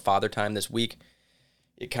not have a father time this week.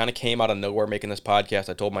 It kind of came out of nowhere making this podcast.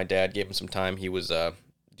 I told my dad, gave him some time. He was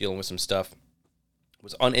dealing with some stuff.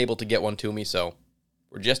 Was unable to get one to me, so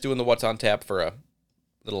we're just doing the What's on Tap for a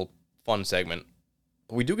little fun segment.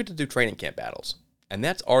 But we do get to do training camp battles, and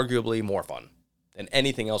that's arguably more fun than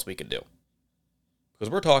anything else we could do.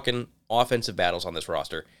 Because we're talking offensive battles on this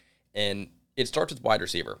roster, and it starts with wide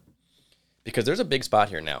receiver. Because there's a big spot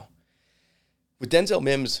here now. With Denzel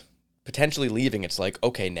Mims potentially leaving, it's like,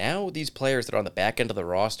 okay, now these players that are on the back end of the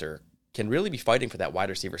roster can really be fighting for that wide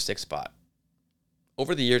receiver 6 spot.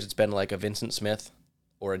 Over the years, it's been like a Vincent Smith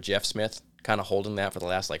or a Jeff Smith kind of holding that for the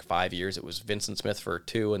last 5 years. It was Vincent Smith for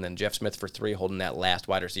 2 and then Jeff Smith for 3 holding that last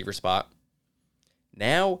wide receiver spot.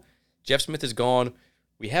 Now, Jeff Smith is gone.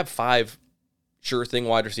 We have 5 sure thing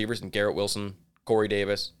wide receivers in Garrett Wilson, Corey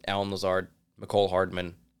Davis, Allen Lazard, Mecole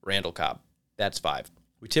Hardman, Randall Cobb. That's 5.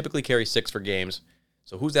 We typically carry 6 for games.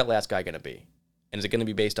 So who's that last guy going to be? And is it going to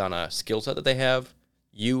be based on a skill set that they have,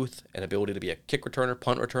 youth, and ability to be a kick returner,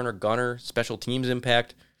 punt returner, gunner, special teams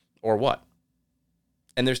impact, or what?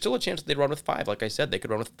 And there's still a chance that they'd run with 5. Like I said, they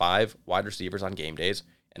could run with 5 wide receivers on game days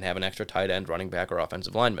and have an extra tight end, running back, or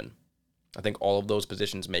offensive lineman. I think all of those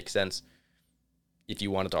positions make sense if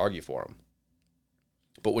you wanted to argue for them.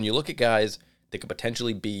 But when you look at guys that could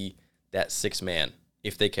potentially be that 6th man,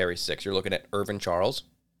 if they carry 6, you're looking at Irvin Charles,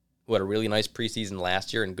 who had a really nice preseason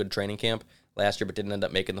last year and good training camp last year, but didn't end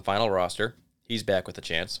up making the final roster. He's back with a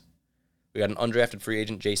chance. We got an undrafted free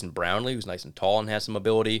agent, Jason Brownlee, who's nice and tall and has some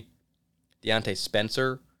ability. Deontay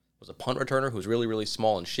Spencer was a punt returner who's really, really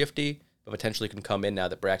small and shifty, but potentially can come in now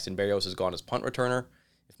that Braxton Berrios has gone as punt returner.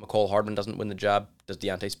 If Mecole Hardman doesn't win the job, does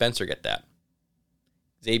Deontay Spencer get that?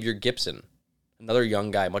 Xavier Gipson, another young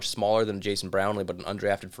guy, much smaller than Jason Brownlee, but an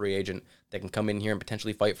undrafted free agent that can come in here and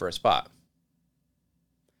potentially fight for a spot.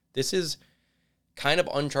 This is kind of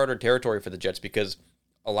uncharted territory for the Jets because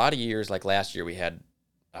a lot of years, like last year, we had,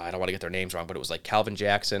 I don't want to get their names wrong, but it was like Calvin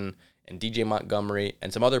Jackson and DJ Montgomery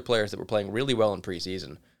and some other players that were playing really well in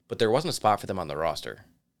preseason, but there wasn't a spot for them on the roster.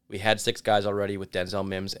 We had 6 guys already with Denzel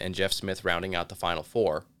Mims and Jeff Smith rounding out the final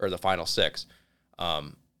 4, or the final 6.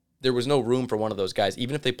 There was no room for one of those guys.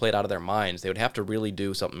 Even if they played out of their minds, they would have to really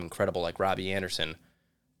do something incredible like Robbie Anderson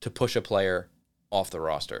to push a player off the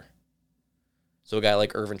roster. So a guy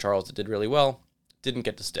like Irvin Charles that did really well didn't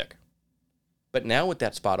get to stick. But now with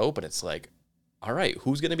that spot open, it's like, all right,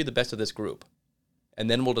 who's going to be the best of this group? And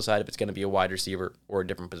then we'll decide if it's going to be a wide receiver or a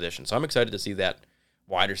different position. So I'm excited to see that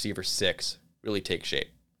wide receiver 6 really take shape.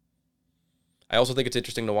 I also think it's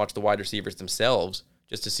interesting to watch the wide receivers themselves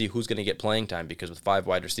just to see who's going to get playing time, because with 5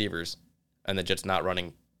 wide receivers and the Jets not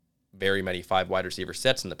running very many 5 wide receiver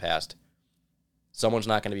sets in the past, someone's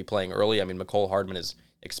not going to be playing early. I mean, Mecole Hardman is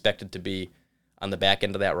expected to be on the back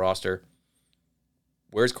end of that roster.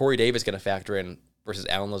 Where's Corey Davis going to factor in versus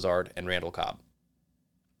Allen Lazard and Randall Cobb?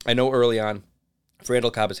 I know early on, if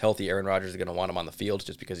Randall Cobb is healthy, Aaron Rodgers is going to want him on the field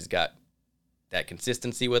just because he's got that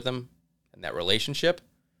consistency with him and that relationship.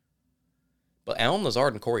 But Allen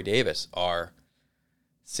Lazard and Corey Davis are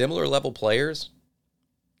similar level players.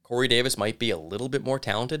 Corey Davis might be a little bit more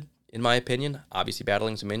talented, in my opinion, obviously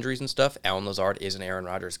battling some injuries and stuff. Allen Lazard is an Aaron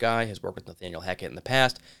Rodgers guy, has worked with Nathaniel Hackett in the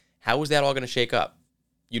past. How is that all going to shake up?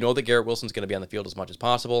 You know that Garrett Wilson's going to be on the field as much as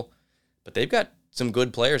possible, but they've got some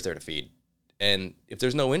good players there to feed. And if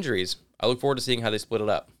there's no injuries, I look forward to seeing how they split it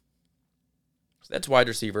up. So that's wide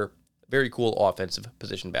receiver. Very cool offensive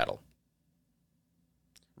position battle.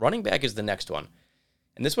 Running back is the next one.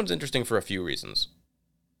 And this one's interesting for a few reasons.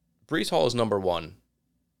 Breece Hall is number 1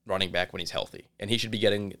 running back when he's healthy, and he should be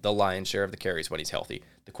getting the lion's share of the carries when he's healthy.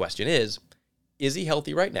 The question is he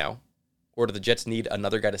healthy right now? Or do the Jets need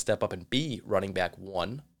another guy to step up and be running back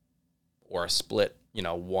 1, or a split,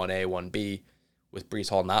 1A, 1B, with Breece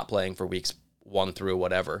Hall not playing for weeks 1 through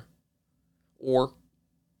whatever? Or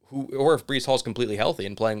if Breece Hall's completely healthy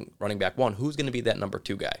and playing running back 1, who's going to be that number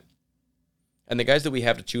 2 guy? And the guys that we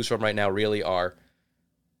have to choose from right now really are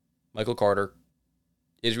Michael Carter,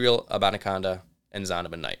 Israel Abanikanda, and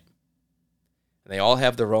Zonovan Knight. And they all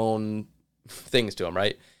have their own things to them,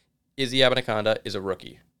 right? Izzy Abanikanda is a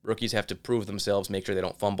rookie. Rookies have to prove themselves, make sure they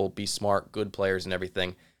don't fumble, be smart, good players and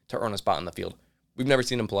everything to earn a spot in the field. We've never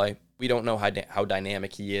seen him play. We don't know how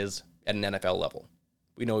dynamic he is at an NFL level.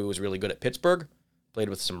 We know he was really good at Pittsburgh, played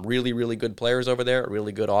with some really, really good players over there, a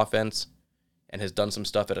really good offense, and has done some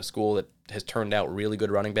stuff at a school that has turned out really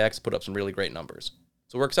good running backs, put up some really great numbers.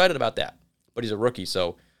 So we're excited about that. But he's a rookie,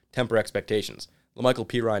 so temper expectations. LaMichael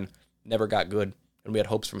Pirine never got good, and we had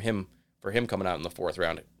hopes for him coming out in the 4th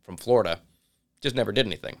round from Florida. Just never did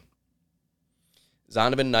anything.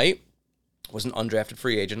 Zonovan Knight was an undrafted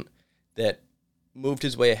free agent that moved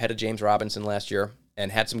his way ahead of James Robinson last year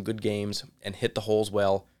and had some good games and hit the holes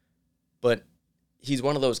well. But he's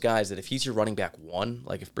one of those guys that if he's your running back 1,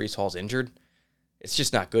 like if Breece Hall's injured, it's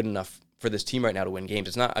just not good enough for this team right now to win games.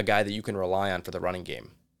 It's not a guy that you can rely on for the running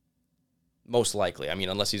game. Most likely. I mean,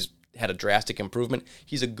 unless he's had a drastic improvement,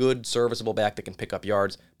 he's a good, serviceable back that can pick up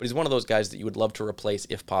yards, but he's one of those guys that you would love to replace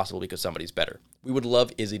if possible because somebody's better. We would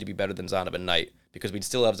love Izzy to be better than Zonovan Knight because we'd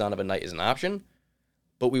still have Zonovan Knight as an option,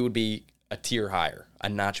 but we would be a tier higher, a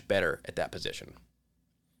notch better at that position.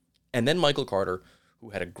 And then Michael Carter,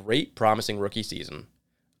 who had a great, promising rookie season,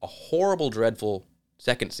 a horrible, dreadful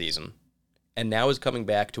second season, and now is coming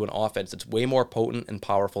back to an offense that's way more potent and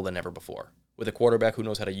powerful than ever before, with a quarterback who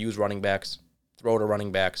knows how to use running backs, throw to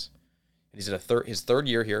running backs. And he's in his 3rd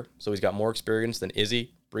year here, so he's got more experience than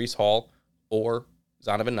Izzy, Breece Hall, or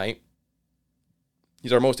Zonovan Knight.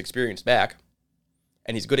 He's our most experienced back,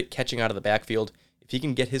 and he's good at catching out of the backfield. If he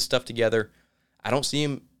can get his stuff together, I don't see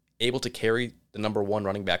him able to carry the number 1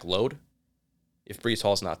 running back load if Breece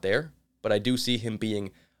Hall's not there, but I do see him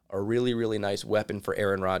being a really, really nice weapon for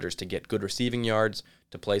Aaron Rodgers to get good receiving yards,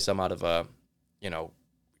 to play some out of,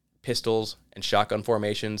 pistols and shotgun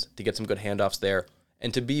formations, to get some good handoffs there,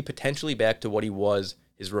 and to be potentially back to what he was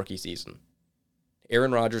his rookie season.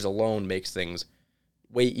 Aaron Rodgers alone makes things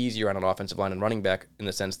way easier on an offensive line and running back in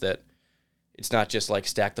the sense that it's not just like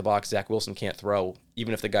stack the box, Zach Wilson can't throw.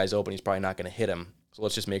 Even if the guy's open, he's probably not going to hit him. So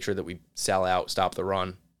let's just make sure that we sell out, stop the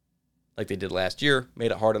run, like they did last year.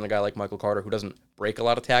 Made it hard on a guy like Michael Carter who doesn't break a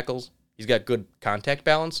lot of tackles. He's got good contact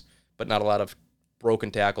balance, but not a lot of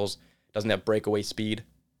broken tackles. Doesn't have breakaway speed.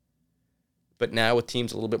 But now with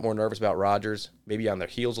teams a little bit more nervous about Rodgers, maybe on their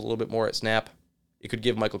heels a little bit more at snap, it could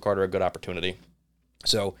give Michael Carter a good opportunity.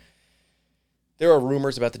 So there are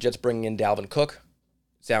rumors about the Jets bringing in Dalvin Cook.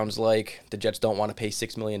 Sounds like the Jets don't want to pay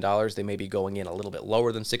 $6 million. They may be going in a little bit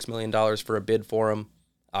lower than $6 million for a bid for him.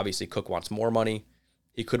 Obviously, Cook wants more money.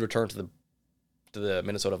 He could return to the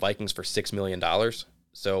Minnesota Vikings for $6 million.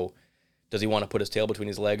 So does he want to put his tail between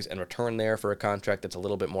his legs and return there for a contract that's a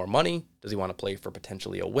little bit more money? Does he want to play for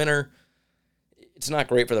potentially a winner? It's not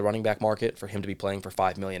great for the running back market for him to be playing for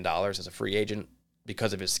 $5 million as a free agent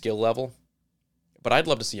because of his skill level. But I'd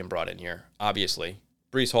love to see him brought in here, obviously.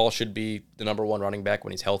 Breece Hall should be the number 1 running back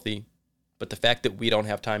when he's healthy. But the fact that we don't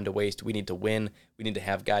have time to waste, we need to win, we need to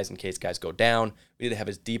have guys in case guys go down, we need to have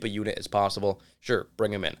as deep a unit as possible, sure,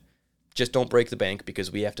 bring him in. Just don't break the bank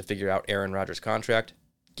because we have to figure out Aaron Rodgers' contract,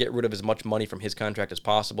 get rid of as much money from his contract as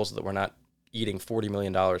possible so that we're not eating $40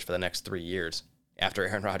 million for the next 3 years after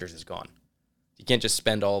Aaron Rodgers is gone. You can't just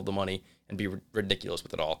spend all of the money and be ridiculous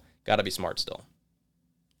with it all. Got to be smart still.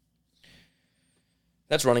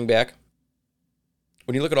 That's running back.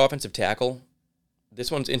 When you look at offensive tackle, this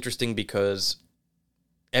one's interesting because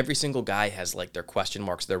every single guy has like their question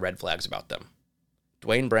marks, their red flags about them.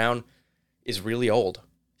 Dwayne Brown is really old.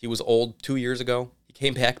 He was old 2 years ago. He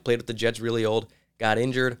came back, played with the Jets really old, got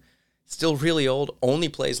injured, still really old, only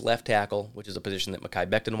plays left tackle, which is a position that Mekhi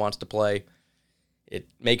Becton wants to play. It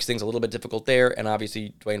makes things a little bit difficult there, and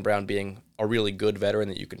obviously Dwayne Brown being a really good veteran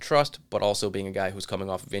that you can trust, but also being a guy who's coming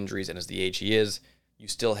off of injuries and as the age he is, you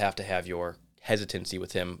still have to have your hesitancy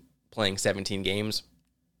with him playing 17 games.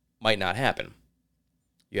 Might not happen.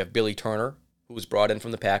 You have Billy Turner, who was brought in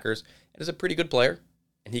from the Packers and is a pretty good player,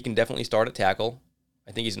 and he can definitely start at tackle.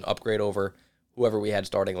 I think he's an upgrade over whoever we had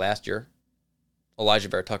starting last year. Elijah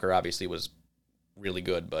Vera-Tucker obviously was really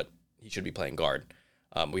good, but he should be playing guard.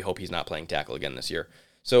 We hope he's not playing tackle again this year.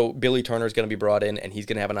 So Billy Turner is going to be brought in, and he's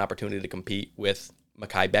going to have an opportunity to compete with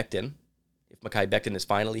Mekhi Becton. If Mekhi Becton is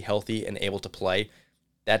finally healthy and able to play,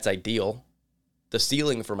 that's ideal. The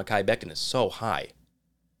ceiling for Mekhi Becton is so high.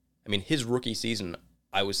 I mean, his rookie season,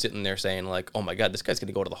 I was sitting there saying, like, oh my God, this guy's going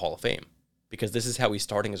to go to the Hall of Fame because this is how he's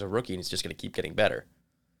starting as a rookie, and he's just going to keep getting better.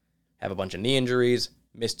 Have a bunch of knee injuries,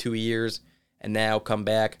 miss 2 years, and now come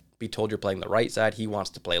back, be told you're playing the right side. He wants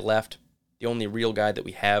to play left. The only real guy that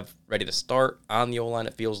we have ready to start on the O-line,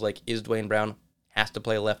 it feels like, is Dwayne Brown. Has to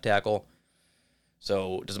play left tackle.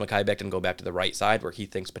 So does Mekhi Becton go back to the right side where he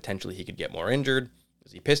thinks potentially he could get more injured?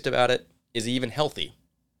 Is he pissed about it? Is he even healthy?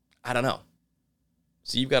 I don't know.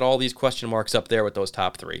 So you've got all these question marks up there with those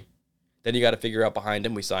top 3. Then you got to figure out behind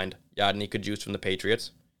him. We signed Yadni Kajus from the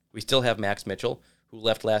Patriots. We still have Max Mitchell, who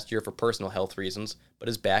left last year for personal health reasons, but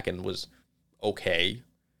his back end was okay.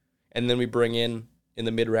 And then we bring in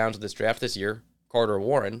the mid-rounds of this draft this year, Carter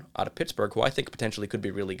Warren out of Pittsburgh, who I think potentially could be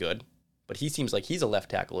really good, but he seems like he's a left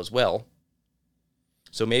tackle as well.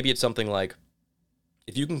 So maybe it's something like,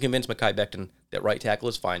 if you can convince Mekhi Becton that right tackle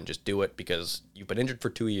is fine, just do it, because you've been injured for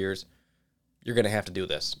 2 years. You're going to have to do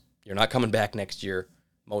this. You're not coming back next year,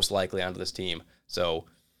 most likely, onto this team. So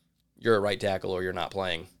you're a right tackle or you're not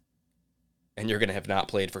playing. And you're going to have not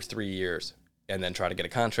played for 3 years and then try to get a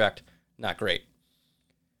contract. Not great.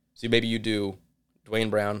 So maybe you do Dwayne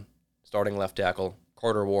Brown, starting left tackle,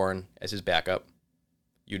 Carter Warren as his backup.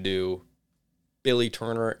 You do Billy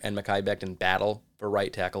Turner and Mekhi Becton battle for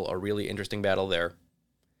right tackle, a really interesting battle there.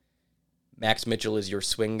 Max Mitchell is your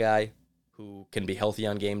swing guy who can be healthy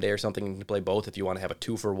on game day or something and can play both if you want to have a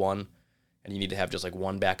 2-for-1 and you need to have just like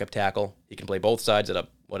one backup tackle. He can play both sides at a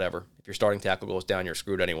whatever. If your starting tackle goes down, you're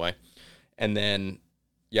screwed anyway. And then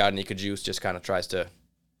Yadni Kajus just kind of tries to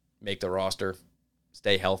make the roster,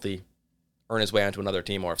 stay healthy, earn his way onto another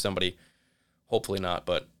team, or if somebody, hopefully not,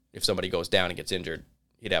 but if somebody goes down and gets injured,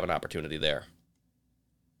 he'd have an opportunity there.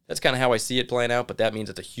 That's kind of how I see it playing out, but that means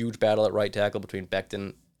it's a huge battle at right tackle between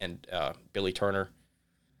Becton and Billy Turner.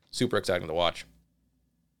 Super exciting to watch.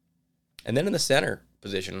 And then in the center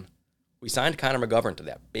position, we signed Connor McGovern to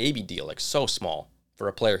that baby deal, like so small for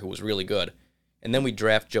a player who was really good. And then we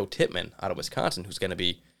draft Joe Tippmann out of Wisconsin, who's going to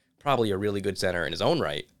be probably a really good center in his own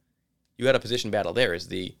right. You had a position battle there. Is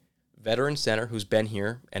the veteran center who's been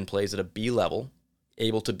here and plays at a B level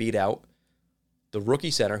able to beat out the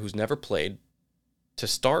rookie center who's never played to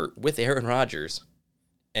start with Aaron Rodgers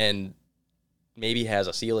and maybe has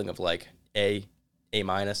a ceiling of like A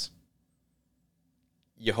minus?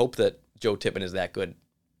 You hope that Joe Tippmann is that good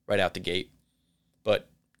right out the gate, but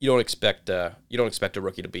you don't expect a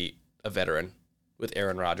rookie to beat a veteran with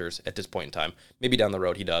Aaron Rodgers at this point in time. Maybe down the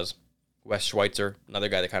road he does. Wes Schweitzer, another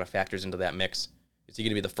guy that kind of factors into that mix. Is he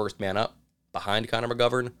going to be the first man up behind Connor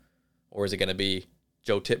McGovern, or is it going to be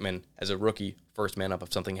Joe Tippmann as a rookie, first man up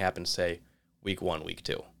if something happens, say, week 1, week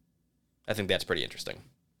 2? I think that's pretty interesting.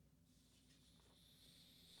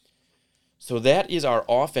 So that is our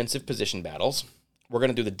offensive position battles. We're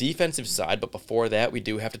going to do the defensive side, but before that, we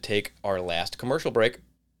do have to take our last commercial break.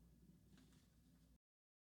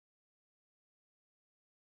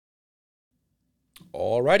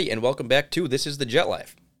 Alrighty, and welcome back to This is the Jet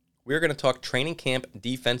Life. We're going to talk training camp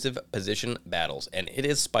defensive position battles, and it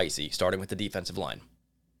is spicy, starting with the defensive line.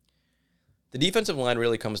 The defensive line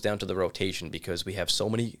really comes down to the rotation because we have so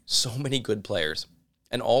many good players,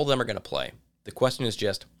 and all of them are going to play. The question is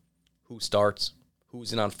just who starts,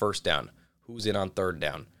 who's in on first down, who's in on third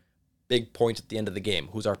down, big points at the end of the game,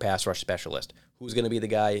 who's our pass rush specialist, who's going to be the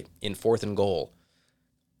guy in 4th and goal.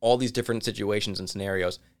 All these different situations and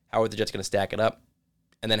scenarios, how are the Jets going to stack it up?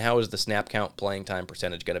 And then how is the snap count, playing time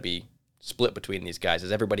percentage going to be split between these guys,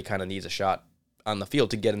 as everybody kind of needs a shot on the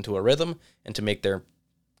field to get into a rhythm and to make their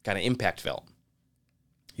kind of impact felt.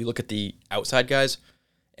 You look at the outside guys,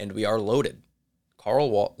 and we are loaded.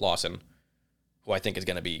 Carl Lawson, who I think is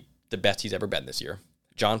going to be the best he's ever been this year.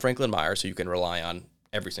 John Franklin Myers, who you can rely on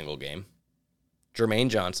every single game. Jermaine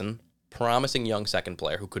Johnson, promising young second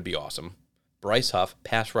player who could be awesome. Bryce Huff,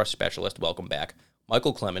 pass rush specialist, welcome back.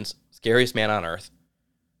 Michael Clemens, scariest man on earth.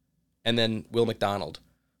 And then Will McDonald,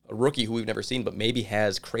 a rookie who we've never seen, but maybe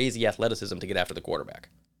has crazy athleticism to get after the quarterback.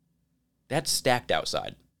 That's stacked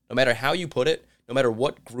outside. No matter how you put it, no matter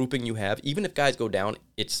what grouping you have, even if guys go down,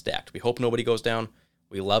 it's stacked. We hope nobody goes down.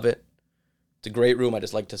 We love it. It's a great room. I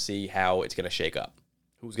just like to see how it's going to shake up.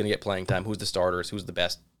 Who's going to get playing time? Who's the starters? Who's the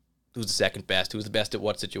best? Who's the second best? Who's the best at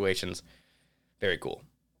what situations? Very cool.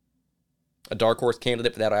 A dark horse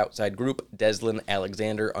candidate for that outside group, Deslin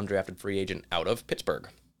Alexander, undrafted free agent out of Pittsburgh.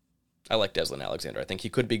 I like Deslin Alexander. I think he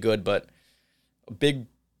could be good, but a big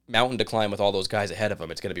mountain to climb with all those guys ahead of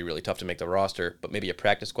him. It's going to be really tough to make the roster, but maybe a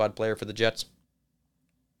practice squad player for the Jets.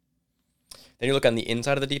 Then you look on the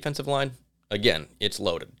inside of the defensive line. Again, it's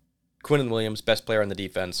loaded. Quinnen Williams, best player on the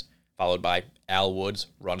defense, followed by Al Woods,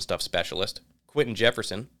 run stuff specialist. Quentin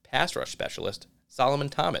Jefferson, pass rush specialist. Solomon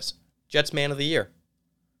Thomas, Jets man of the year.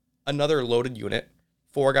 Another loaded unit.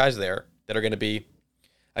 4 guys there that are going to be,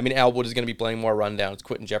 Al Woods is going to be playing more rundowns.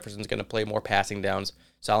 Quentin Jefferson's going to play more passing downs.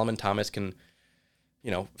 Solomon Thomas can,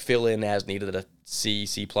 fill in as needed at a C+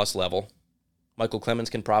 level. Michael Clemens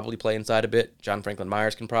can probably play inside a bit. John Franklin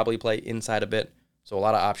Myers can probably play inside a bit. So a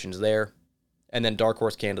lot of options there. And then dark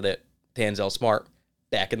horse candidate, Tanzel Smart,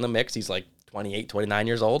 back in the mix. He's like 28, 29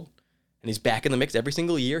 years old. And he's back in the mix every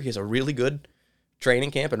single year. He has a really good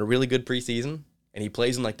training camp and a really good preseason. And he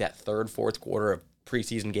plays in like that 3rd, 4th quarter of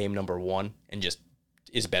preseason game number 1 and just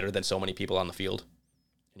is better than so many people on the field.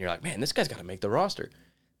 And you're like, man, this guy's got to make the roster.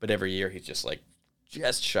 But every year he's just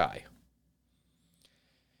shy.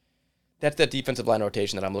 That's that defensive line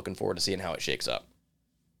rotation that I'm looking forward to seeing how it shakes up.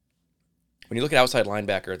 When you look at outside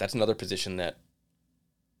linebacker, that's another position that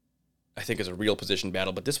I think, is a real position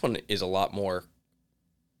battle, but this one is a lot more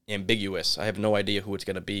ambiguous. I have no idea who it's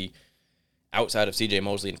going to be outside of C.J.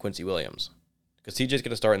 Mosley and Quincy Williams. Because C.J.'s going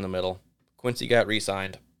to start in the middle. Quincy got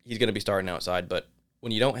re-signed. He's going to be starting outside, but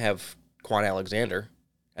when you don't have Quan Alexander,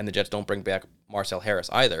 and the Jets don't bring back Marcel Harris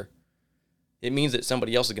either, it means that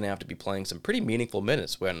somebody else is going to have to be playing some pretty meaningful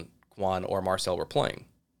minutes when Quan or Marcel were playing.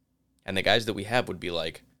 And the guys that we have would be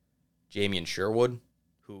like Jamian Sherwood,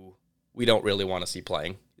 who we don't really want to see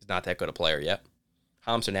playing. He's not that good a player yet.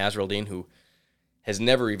 Hamza Nasruddin, who has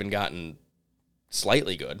never even gotten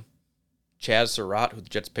slightly good. Chaz Surratt, who the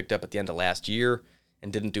Jets picked up at the end of last year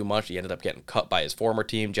and didn't do much. He ended up getting cut by his former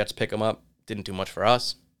team. Jets pick him up. Didn't do much for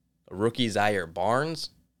us. A rookie, Zaire Barnes.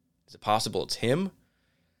 Is it possible it's him?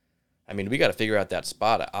 I mean, we got to figure out that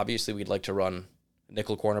spot. Obviously, we'd like to run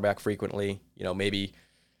nickel cornerback frequently. Maybe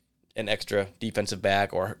an extra defensive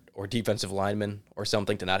back or defensive lineman or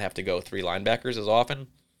something to not have to go 3 linebackers as often.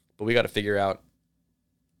 But we got to figure out,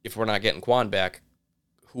 if we're not getting Quan back,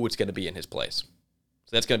 who it's going to be in his place.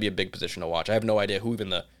 So that's going to be a big position to watch. I have no idea who even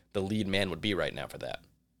the lead man would be right now for that.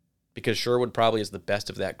 Because Sherwood probably is the best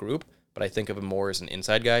of that group, but I think of him more as an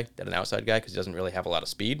inside guy than an outside guy because he doesn't really have a lot of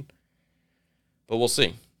speed. But we'll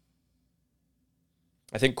see.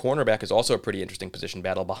 I think cornerback is also a pretty interesting position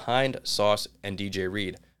battle behind Sauce and DJ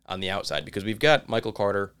Reed on the outside because we've got Michael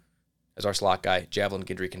Carter as our slot guy. Javelin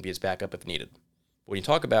Guidry can be his backup if needed. But when you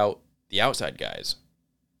talk about the outside guys,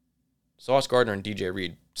 Sauce Gardner and DJ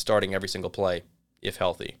Reed starting every single play, if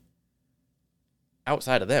healthy.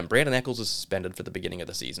 Outside of them, Brandon Echols is suspended for the beginning of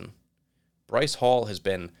the season. Bryce Hall has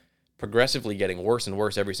been progressively getting worse and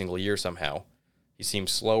worse every single year somehow. He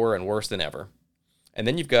seems slower and worse than ever. And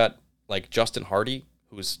then you've got, like, Justin Hardy,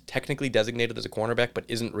 who's technically designated as a cornerback, but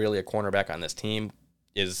isn't really a cornerback on this team,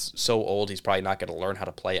 is so old he's probably not going to learn how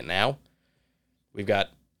to play it now. We've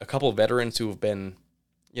got a couple of veterans who have been,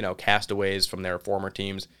 castaways from their former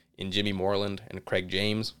teams in Jimmy Moreland and Craig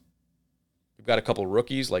James. We've got a couple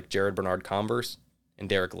rookies like Jared Bernard-Converse and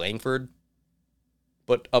Derek Langford.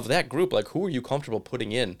 But of that group, who are you comfortable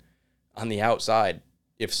putting in on the outside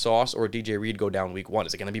if Sauce or DJ Reed go down week 1?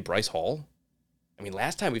 Is it going to be Bryce Hall? I mean,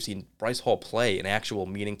 last time we've seen Bryce Hall play an actual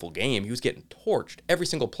meaningful game, he was getting torched every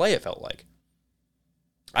single play, it felt like.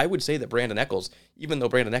 I would say that Brandon Echols, even though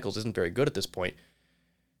Brandon Echols isn't very good at this point,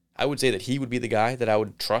 I would say that he would be the guy that I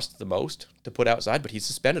would trust the most to put outside, but he's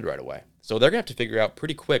suspended right away. So they're going to have to figure out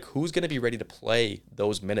pretty quick who's going to be ready to play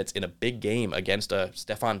those minutes in a big game against a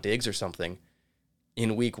Stephon Diggs or something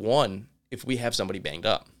in week 1 if we have somebody banged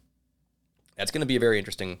up. That's going to be a very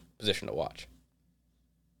interesting position to watch.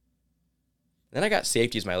 Then I got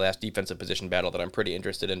safety as my last defensive position battle that I'm pretty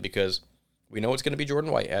interested in because we know it's going to be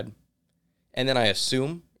Jordan Whitehead. And then I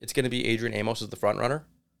assume it's going to be Adrian Amos as the front runner.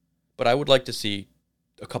 But I would like to see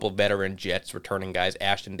a couple of veteran Jets returning guys,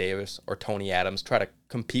 Ashton Davis or Tony Adams, try to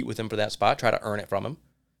compete with him for that spot, try to earn it from him.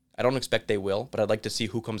 I don't expect they will, but I'd like to see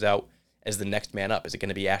who comes out as the next man up. Is it going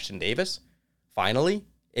to be Ashton Davis, finally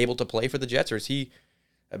able to play for the Jets, or is he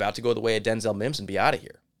about to go the way of Denzel Mims and be out of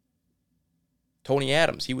here? Tony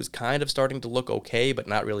Adams, he was kind of starting to look okay, but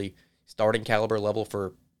not really starting caliber level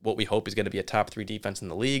for what we hope is going to be a top 3 defense in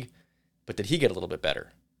the league. But did he get a little bit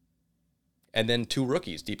better? And then 2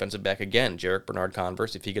 rookies, defensive back again, Jarek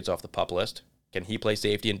Bernard-Converse, if he gets off the PUP list. Can he play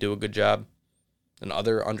safety and do a good job?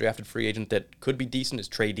 Another undrafted free agent that could be decent is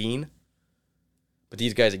Trey Dean. But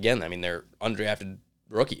these guys, again, I mean, they're undrafted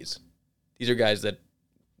rookies. These are guys that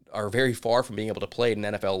are very far from being able to play at an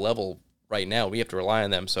NFL level right now. We have to rely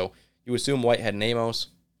on them. So you assume Whitehead and Amos,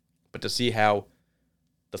 but to see how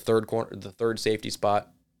the third safety spot,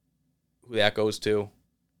 who that goes to,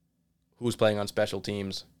 who's playing on special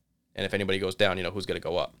teams, and if anybody goes down, who's going to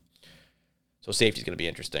go up. So safety's going to be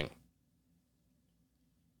interesting.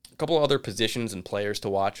 A couple other positions and players to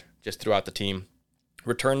watch just throughout the team.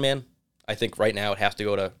 Return man, I think right now it has to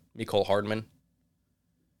go to Mecole Hardman.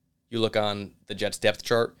 You look on the Jets depth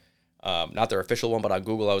chart, not their official one, but on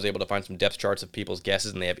Google I was able to find some depth charts of people's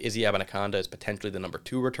guesses, and they have Izzy Abanaconda as potentially the number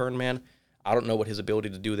 2 return man. I don't know what his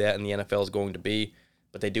ability to do that in the NFL is going to be,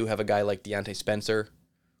 but they do have a guy like Deontay Spencer,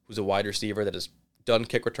 who's a wide receiver that has done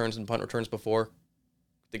kick returns and punt returns before.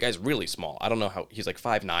 The guy's really small. I don't know how, he's like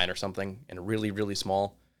 5'9" or something, and really, really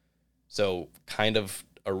small. So kind of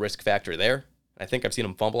a risk factor there. I think I've seen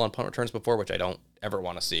him fumble on punt returns before, which I don't ever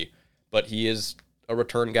want to see. But he is a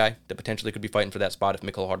return guy that potentially could be fighting for that spot if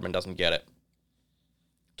Mecole Hardman doesn't get it.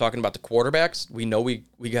 Talking about the quarterbacks, we know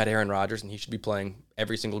we got Aaron Rodgers, and he should be playing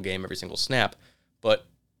every single game, every single snap. But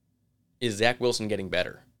is Zach Wilson getting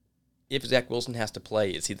better? If Zach Wilson has to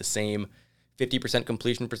play, is he the same 50%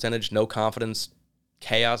 completion percentage, no confidence,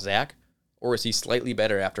 chaos Zach? Or is he slightly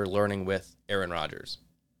better after learning with Aaron Rodgers?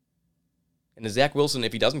 And is Zach Wilson,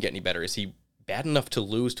 if he doesn't get any better, is he bad enough to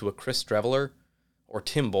lose to a Chris Streveler or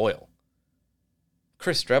Tim Boyle?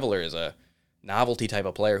 Chris Streveler is a novelty type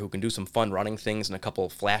of player who can do some fun running things and a couple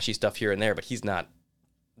of flashy stuff here and there, but he's not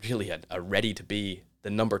really a ready to be the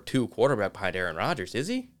number 2 quarterback behind Aaron Rodgers, is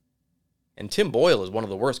he? And Tim Boyle is one of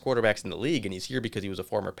the worst quarterbacks in the league, and he's here because he was a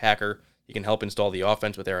former Packer. He can help install the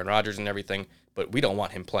offense with Aaron Rodgers and everything, but we don't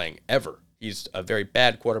want him playing ever. He's a very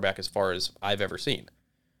bad quarterback as far as I've ever seen.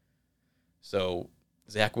 So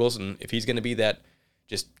Zach Wilson, if he's going to be that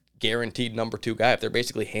just guaranteed number 2 guy, if they're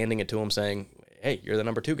basically handing it to him saying, hey, you're the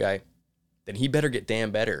number 2 guy, then he better get damn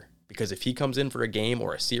better. Because if he comes in for a game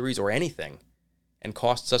or a series or anything and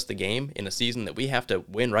costs us the game in a season that we have to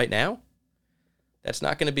win right now, that's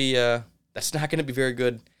not going to be very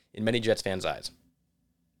good in many Jets fans' eyes.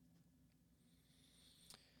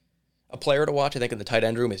 A player to watch, I think, in the tight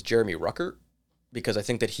end room is Jeremy Ruckert, because I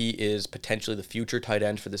think that he is potentially the future tight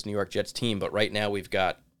end for this New York Jets team. But right now we've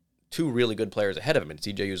got 2 really good players ahead of him, it's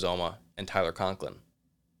CJ Uzomah and Tyler Conklin.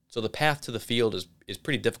 So the path to the field is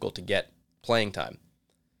pretty difficult to get playing time.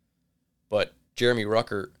 But Jeremy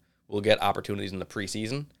Ruckert will get opportunities in the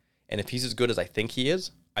preseason, and if he's as good as I think he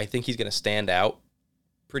is, I think he's going to stand out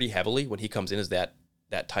pretty heavily when he comes in as that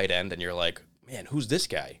tight end, and you're like, man, who's this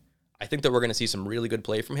guy? I think that we're going to see some really good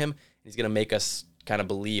play from him, and he's going to make us kind of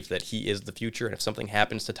believe that he is the future, and if something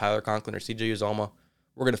happens to Tyler Conklin or CJ Uzomah,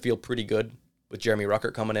 we're going to feel pretty good with Jeremy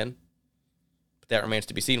Ruckert coming in. But that remains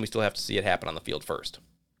to be seen. We still have to see it happen on the field first.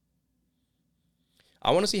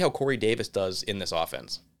 I want to see how Corey Davis does in this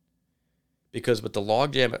offense. Because with the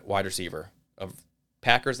logjam at wide receiver of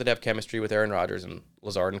Packers that have chemistry with Aaron Rodgers and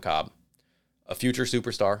Lazard and Cobb, a future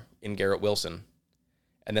superstar in Garrett Wilson,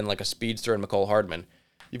 and then like a speedster in McCole Hardman,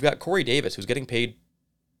 you've got Corey Davis, who's getting paid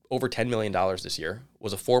over $10 million this year,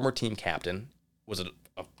 was a former team captain, was a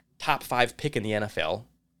top 5 pick in the NFL.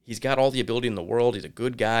 He's got all the ability in the world. He's a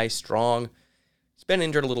good guy, strong. He's been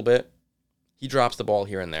injured a little bit. He drops the ball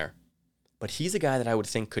here and there. But he's a guy that I would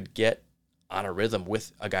think could get on a rhythm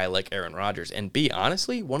with a guy like Aaron Rodgers and be,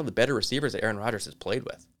 honestly, one of the better receivers that Aaron Rodgers has played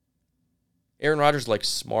with. Aaron Rodgers likes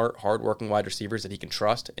smart, hardworking wide receivers that he can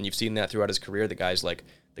trust, and you've seen that throughout his career. The guys like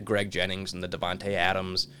the Greg Jennings and the Devontae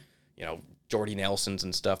Adams, Jordy Nelsons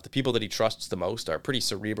and stuff. The people that he trusts the most are pretty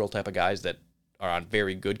cerebral type of guys that are on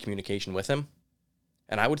very good communication with him.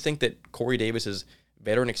 And I would think that Corey Davis's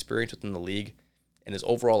veteran experience within the league and his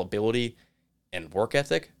overall ability and work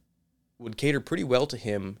ethic would cater pretty well to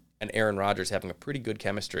him and Aaron Rodgers having a pretty good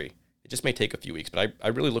chemistry. It just may take a few weeks, but I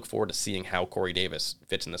really look forward to seeing how Corey Davis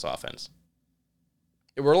fits in this offense.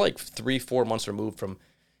 We're like 3-4 months removed from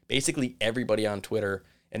basically everybody on Twitter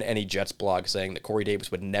and any Jets blog saying that Corey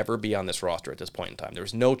Davis would never be on this roster at this point in time. There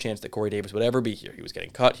was no chance that Corey Davis would ever be here. He was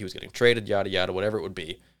getting cut, he was getting traded, yada, yada, whatever it would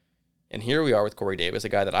be. And here we are with Corey Davis, a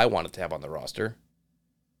guy that I wanted to have on the roster,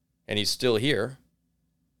 and he's still here.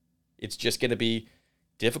 It's just going to be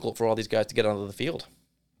difficult for all these guys to get onto the field.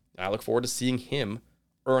 And I look forward to seeing him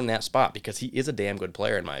earn that spot because he is a damn good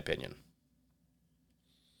player in my opinion.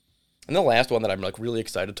 And the last one that I'm really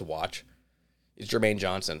excited to watch is Jermaine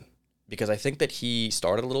Johnson, because I think that he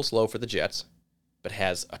started a little slow for the Jets, but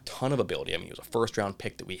has a ton of ability. I mean, he was a first-round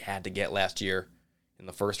pick that we had to get last year in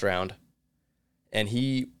the first round, and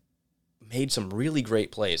he made some really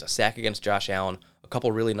great plays, a sack against Josh Allen, a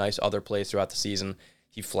couple really nice other plays throughout the season.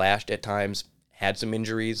 He flashed at times, had some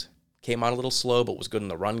injuries, came on a little slow, but was good in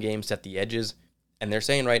the run game, set the edges, and they're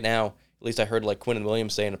saying right now, at least I heard Quinnen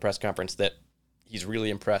Williams say in a press conference, that he's really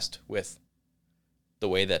impressed with the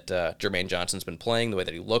way that Jermaine Johnson's been playing, the way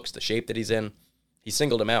that he looks, the shape that he's in. He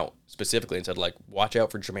singled him out specifically and said, watch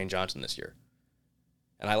out for Jermaine Johnson this year.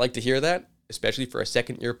 And I like to hear that, especially for a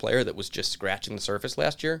second-year player that was just scratching the surface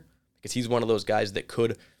last year, because he's one of those guys that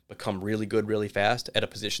could become really good really fast at a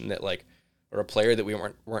position that, or a player that we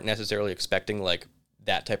weren't necessarily expecting,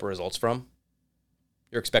 that type of results from.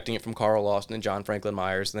 You're expecting it from Carl Lawson and John Franklin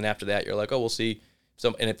Myers, and then after that, you're like, oh, we'll see.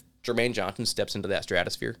 And if Jermaine Johnson steps into that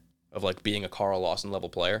stratosphere of being a Carl Lawson level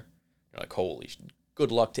player, you're like, holy,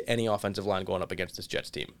 good luck to any offensive line going up against this Jets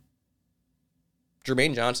team.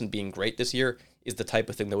 Jermaine Johnson being great this year is the type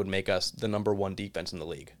of thing that would make us the number 1 defense in the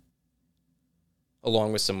league,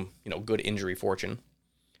 along with some, good injury fortune.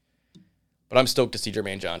 But I'm stoked to see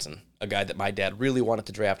Jermaine Johnson, a guy that my dad really wanted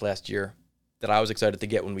to draft last year, that I was excited to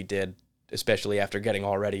get when we did, especially after getting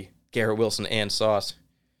already Garrett Wilson and Sauce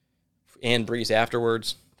and Brees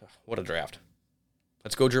afterwards. What a draft.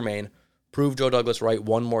 Let's go, Jermaine. Prove Joe Douglas right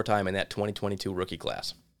one more time in that 2022 rookie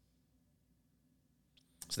class.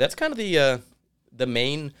 So that's kind of the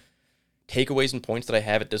main takeaways and points that I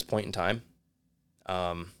have at this point in time.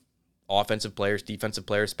 Offensive players, defensive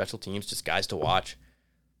players, special teams, just guys to watch.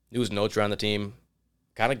 news and notes around the team,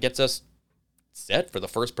 kind of gets us set for the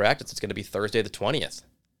first practice. It's going to be Thursday the 20th.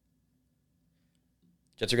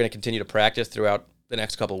 Jets are going to continue to practice throughout the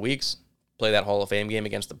next couple of weeks, play that Hall of Fame game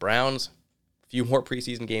against the Browns, a few more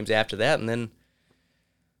preseason games after that, and then,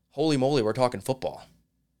 holy moly, we're talking football.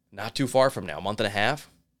 Not too far from now, a month and a half.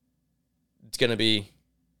 It's going to be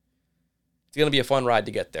a fun ride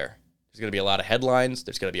to get there. There's going to be a lot of headlines.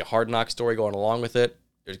 There's going to be a Hard Knock story going along with it.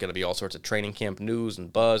 There's going to be all sorts of training camp news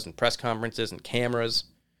and buzz and press conferences and cameras.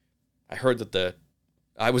 I heard that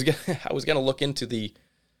I was going to look into the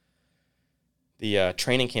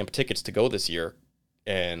training camp tickets to go this year,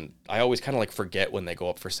 and I always kind of like forget when they go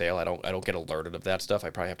up for sale. I don't get alerted of that stuff. I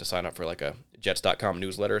probably have to sign up for like a Jets.com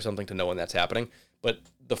newsletter or something to know when that's happening. But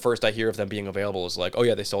the first I hear of them being available is like, oh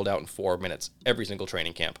yeah, they sold out in 4 minutes every single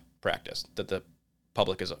training camp practice that the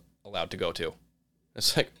public is allowed to go to.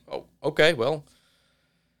 It's like, oh, okay, well,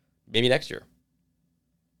 maybe next year.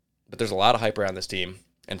 But there's a lot of hype around this team,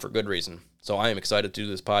 and for good reason. So I am excited to do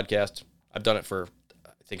this podcast. I've done it for,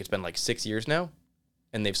 I think it's been like 6 years now,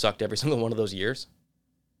 and they've sucked every single one of those years.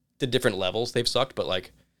 To different levels they've sucked, but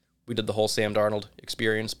like we did the whole Sam Darnold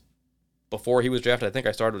experience before he was drafted. I think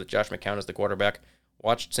I started with Josh McCown as the quarterback,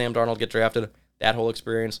 watched Sam Darnold get drafted, that whole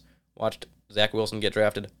experience, watched Zach Wilson get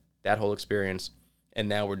drafted, that whole experience, and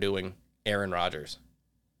now we're doing Aaron Rodgers,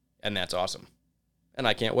 and that's awesome, and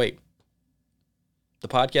I can't wait. The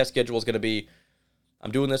podcast schedule is going to be,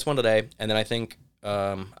 I'm doing this one today, and then I think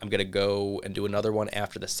I'm going to go and do another one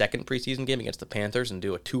after the second preseason game against the Panthers and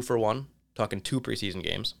do a 2-for-1, talking 2 preseason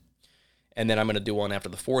games. And then I'm going to do one after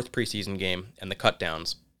the 4th preseason game and the cut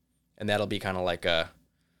downs. And that'll be kind of like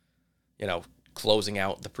closing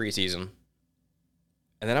out the preseason.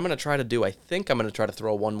 And then I'm going to try to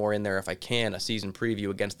throw one more in there if I can, a season preview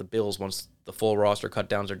against the Bills once the full roster cut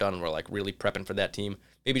downs are done and we're like really prepping for that team.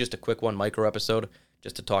 Maybe just a quick one, micro episode,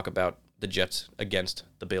 just to talk about the Jets against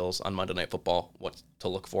the Bills on Monday Night Football, what to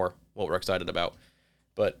look for, what we're excited about.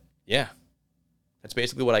 But yeah, that's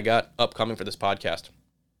basically what I got upcoming for this podcast.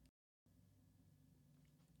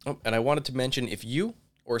 Oh, and I wanted to mention, if you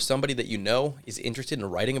or somebody that you know is interested in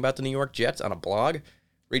writing about the New York Jets on a blog,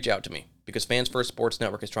 reach out to me, because Fans First Sports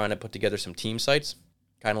Network is trying to put together some team sites,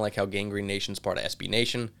 kind of like how Gangrene Nation's part of SB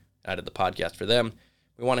Nation. I did the podcast for them.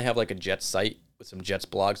 We want to have like a Jets site with some Jets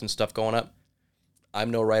blogs and stuff going up. I'm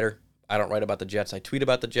no writer. I don't write about the Jets. I tweet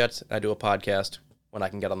about the Jets. I do a podcast when I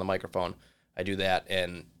can get on the microphone. I do that,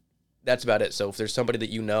 and that's about it. So if there's somebody that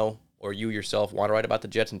you know or you yourself want to write about the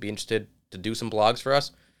Jets and be interested to do some blogs for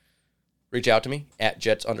us, reach out to me at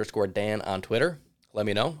Jets_Dan on Twitter. Let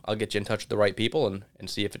me know. I'll get you in touch with the right people and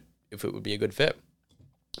see if it would be a good fit.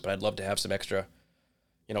 But I'd love to have some extra,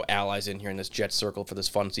 allies in here in this Jets circle for this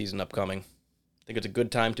fun season upcoming. I think it's a good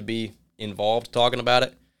time to be involved talking about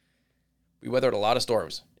it. We weathered a lot of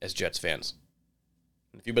storms as Jets fans.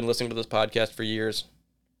 And if you've been listening to this podcast for years,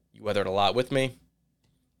 you weathered a lot with me.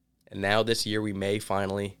 And now this year we may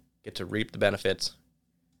finally get to reap the benefits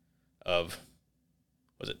of,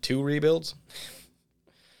 was it 2 rebuilds?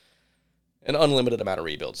 An unlimited amount of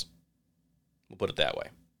rebuilds. We'll put it that way.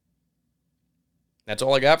 That's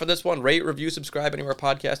all I got for this one. Rate, review, subscribe anywhere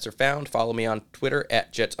podcasts are found. Follow me on Twitter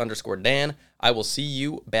at Jets_Dan. I will see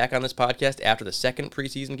you back on this podcast after the second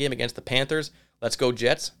preseason game against the Panthers. Let's go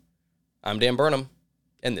Jets. I'm Dan Burnham,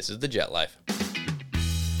 and this is The Jet Life.